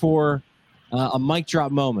chance for a mic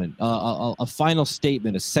drop moment, a final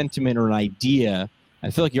statement, a sentiment, or an idea. I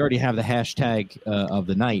feel like you already have the hashtag of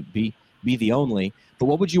the night, be the only. But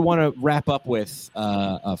what would you want to wrap up with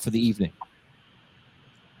for the evening?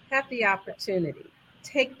 Have the opportunity.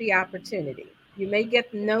 Take the opportunity. You may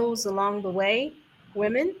get no's along the way,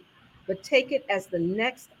 women, but take it as the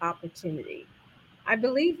next opportunity. I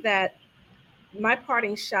believe that my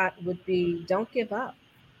parting shot would be, don't give up.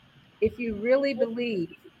 If you really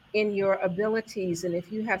believe in your abilities, and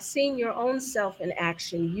if you have seen your own self in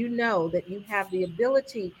action, you know that you have the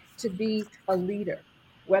ability to be a leader.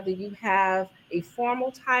 whether you have a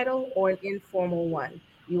formal title or an informal one.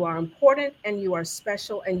 You are important and you are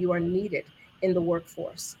special and you are needed in the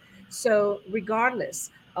workforce. So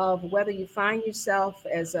regardless of whether you find yourself,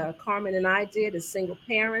 as Carmen and I did, as single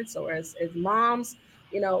parents or as moms,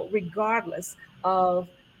 regardless of,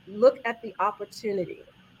 look at the opportunity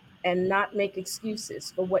and not make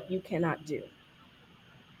excuses for what you cannot do.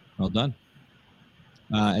 Well done.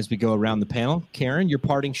 As we go around the panel, Karen, your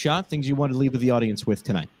parting shot, things you want to leave with the audience with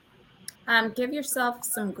tonight. Give yourself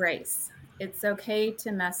some grace. It's okay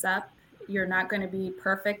to mess up. You're not going to be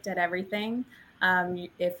perfect at everything.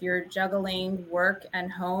 If you're juggling work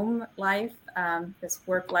and home life, this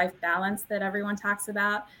work-life balance that everyone talks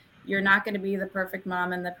about, you're not going to be the perfect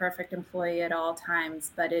mom and the perfect employee at all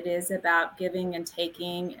times, but it is about giving and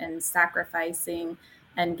taking and sacrificing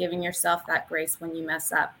and giving yourself that grace when you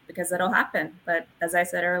mess up, because it'll happen. But as I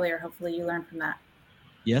said earlier, hopefully you learn from that.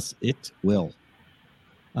 Yes, it will.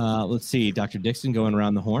 Let's see, Dr. Dixon, going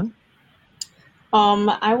around the horn.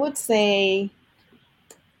 I would say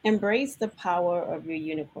embrace the power of your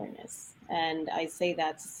unicornness. And I say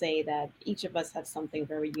that to say that each of us have something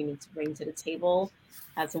very unique to bring to the table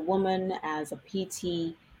as a woman, as a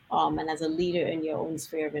PT, and as a leader in your own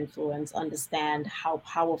sphere of influence. Understand how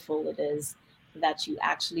powerful it is that you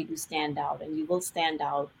actually do stand out, and you will stand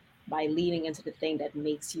out by leaning into the thing that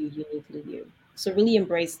makes you uniquely you. So really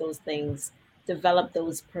embrace those things, develop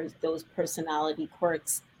those personality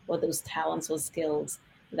quirks or those talents or skills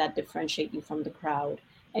that differentiate you from the crowd,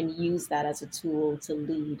 and use that as a tool to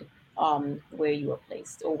lead where you are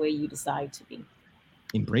placed or where you decide to be.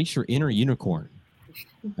 Embrace your inner unicorn.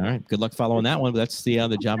 All right. Good luck following that one. That's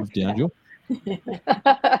the job of DeAndre.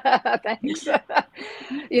 Thanks.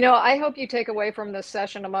 I hope you take away from this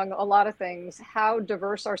session, among a lot of things, how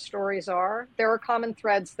diverse our stories are. There are common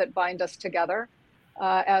threads that bind us together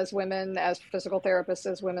as women, as physical therapists,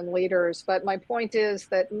 as women leaders. But my point is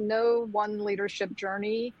that no one leadership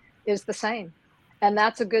journey is the same. And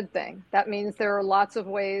that's a good thing. That means there are lots of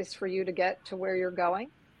ways for you to get to where you're going.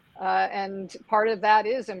 And part of that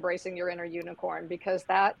is embracing your inner unicorn, because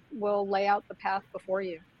that will lay out the path before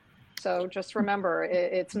you. So just remember,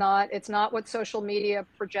 it's not what social media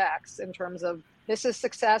projects in terms of this is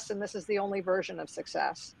success and this is the only version of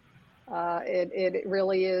success. It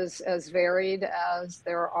really is as varied as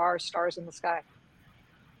there are stars in the sky.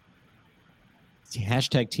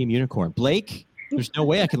 Hashtag Team Unicorn. Blake, there's no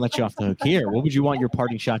way I can let you off the hook here. What would you want your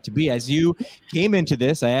parting shot to be? As you came into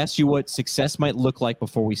this, I asked you what success might look like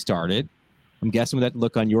before we started. I'm guessing with that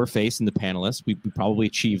look on your face and the panelists, we probably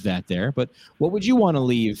achieved that there. But what would you want to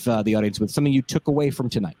leave the audience with, something you took away from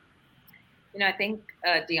tonight? I think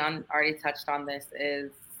Dion already touched on this,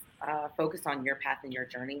 is focus on your path and your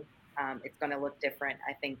journey. It's going to look different.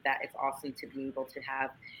 I think that it's awesome to be able to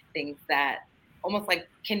have things that almost like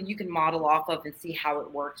you can model off of and see how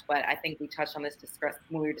it worked. But I think we touched on this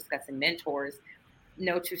when we were discussing mentors.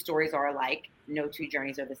 No two stories are alike. No two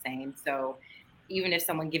journeys are the same. So even if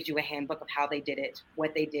someone gives you a handbook of how they did it,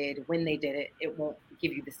 what they did, when they did it, it won't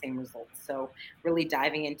give you the same results. So really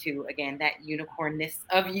diving into, again, that unicornness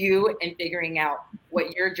of you and figuring out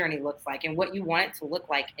what your journey looks like and what you want it to look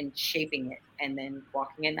like and shaping it, and then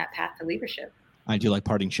walking in that path to leadership. I do like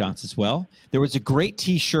parting shots as well. There was a great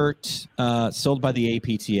T-shirt sold by the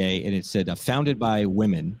APTA, and it said, founded by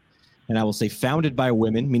women. And I will say founded by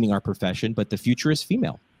women, meaning our profession, but the future is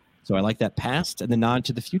female. So I like that past and the nod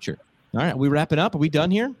to the future. All right, are we wrapping up? Are we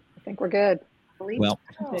done here? I think we're good. Well,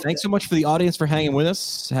 thanks so much for the audience for hanging with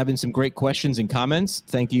us, having some great questions and comments.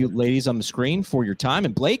 Thank you, ladies on the screen, for your time.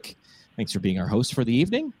 And Blake, thanks for being our host for the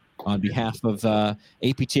evening. On behalf of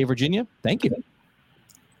APTA Virginia, thank you.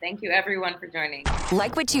 Thank you, everyone, for joining.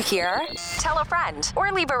 Like what you hear? Tell a friend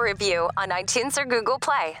or leave a review on iTunes or Google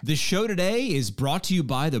Play. The show today is brought to you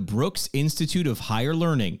by the Brooks Institute of Higher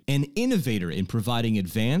Learning, an innovator in providing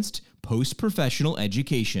advanced post-professional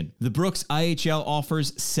education. The Brooks IHL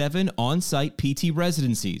offers 7 on-site PT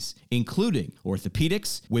residencies, including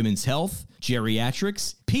orthopedics, women's health,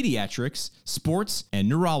 geriatrics, pediatrics, sports, and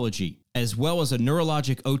neurology, as well as a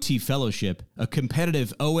neurologic OT fellowship, a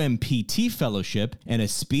competitive OMPT fellowship, and a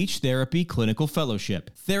speech therapy clinical fellowship.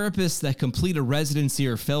 Therapists that complete a residency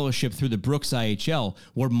or fellowship through the Brooks IHL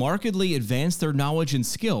will markedly advance their knowledge and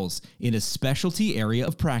skills in a specialty area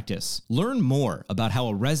of practice. Learn more about how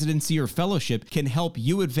a residency or fellowship can help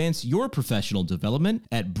you advance your professional development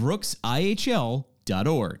at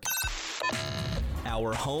brooksihl.org.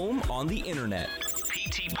 Our home on the internet.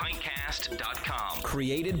 PTPintcast.com.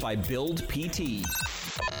 Created by Build PT.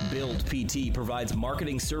 Build PT provides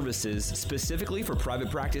marketing services specifically for private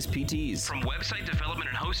practice PTs. From website development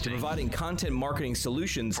and hosting, providing content marketing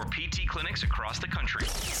solutions for PT clinics across the country.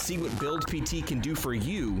 See what Build PT can do for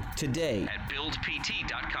you today at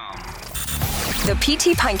buildpt.com. The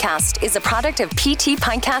PT Pinecast is a product of PT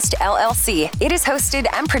Pinecast LLC. It is hosted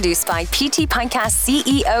and produced by PT Pinecast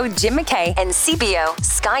CEO Jim McKay and CBO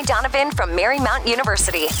Sky Donovan from Marymount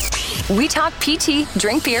University. We talk PT,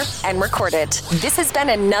 drink beer, and record it. This has been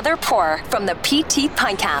another pour from the PT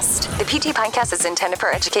Pinecast. The PT Pinecast is intended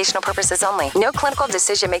for educational purposes only. No clinical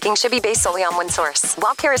decision-making should be based solely on one source.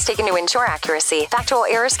 While care is taken to ensure accuracy, factual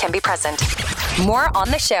errors can be present. More on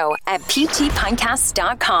the show at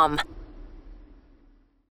ptpinecast.com.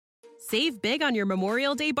 Save big on your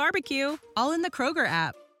Memorial Day barbecue, all in the Kroger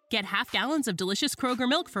app. Get half gallons of delicious Kroger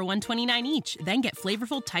milk for $1.29 each. Then get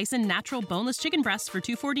flavorful Tyson natural boneless chicken breasts for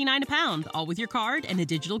 $2.49 a pound, all with your card and a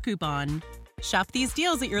digital coupon. Shop these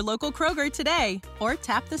deals at your local Kroger today, or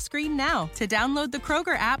tap the screen now to download the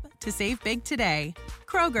Kroger app to save big today.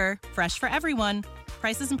 Kroger, fresh for everyone.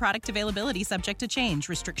 Prices and product availability subject to change.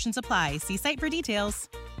 Restrictions apply. See site for details.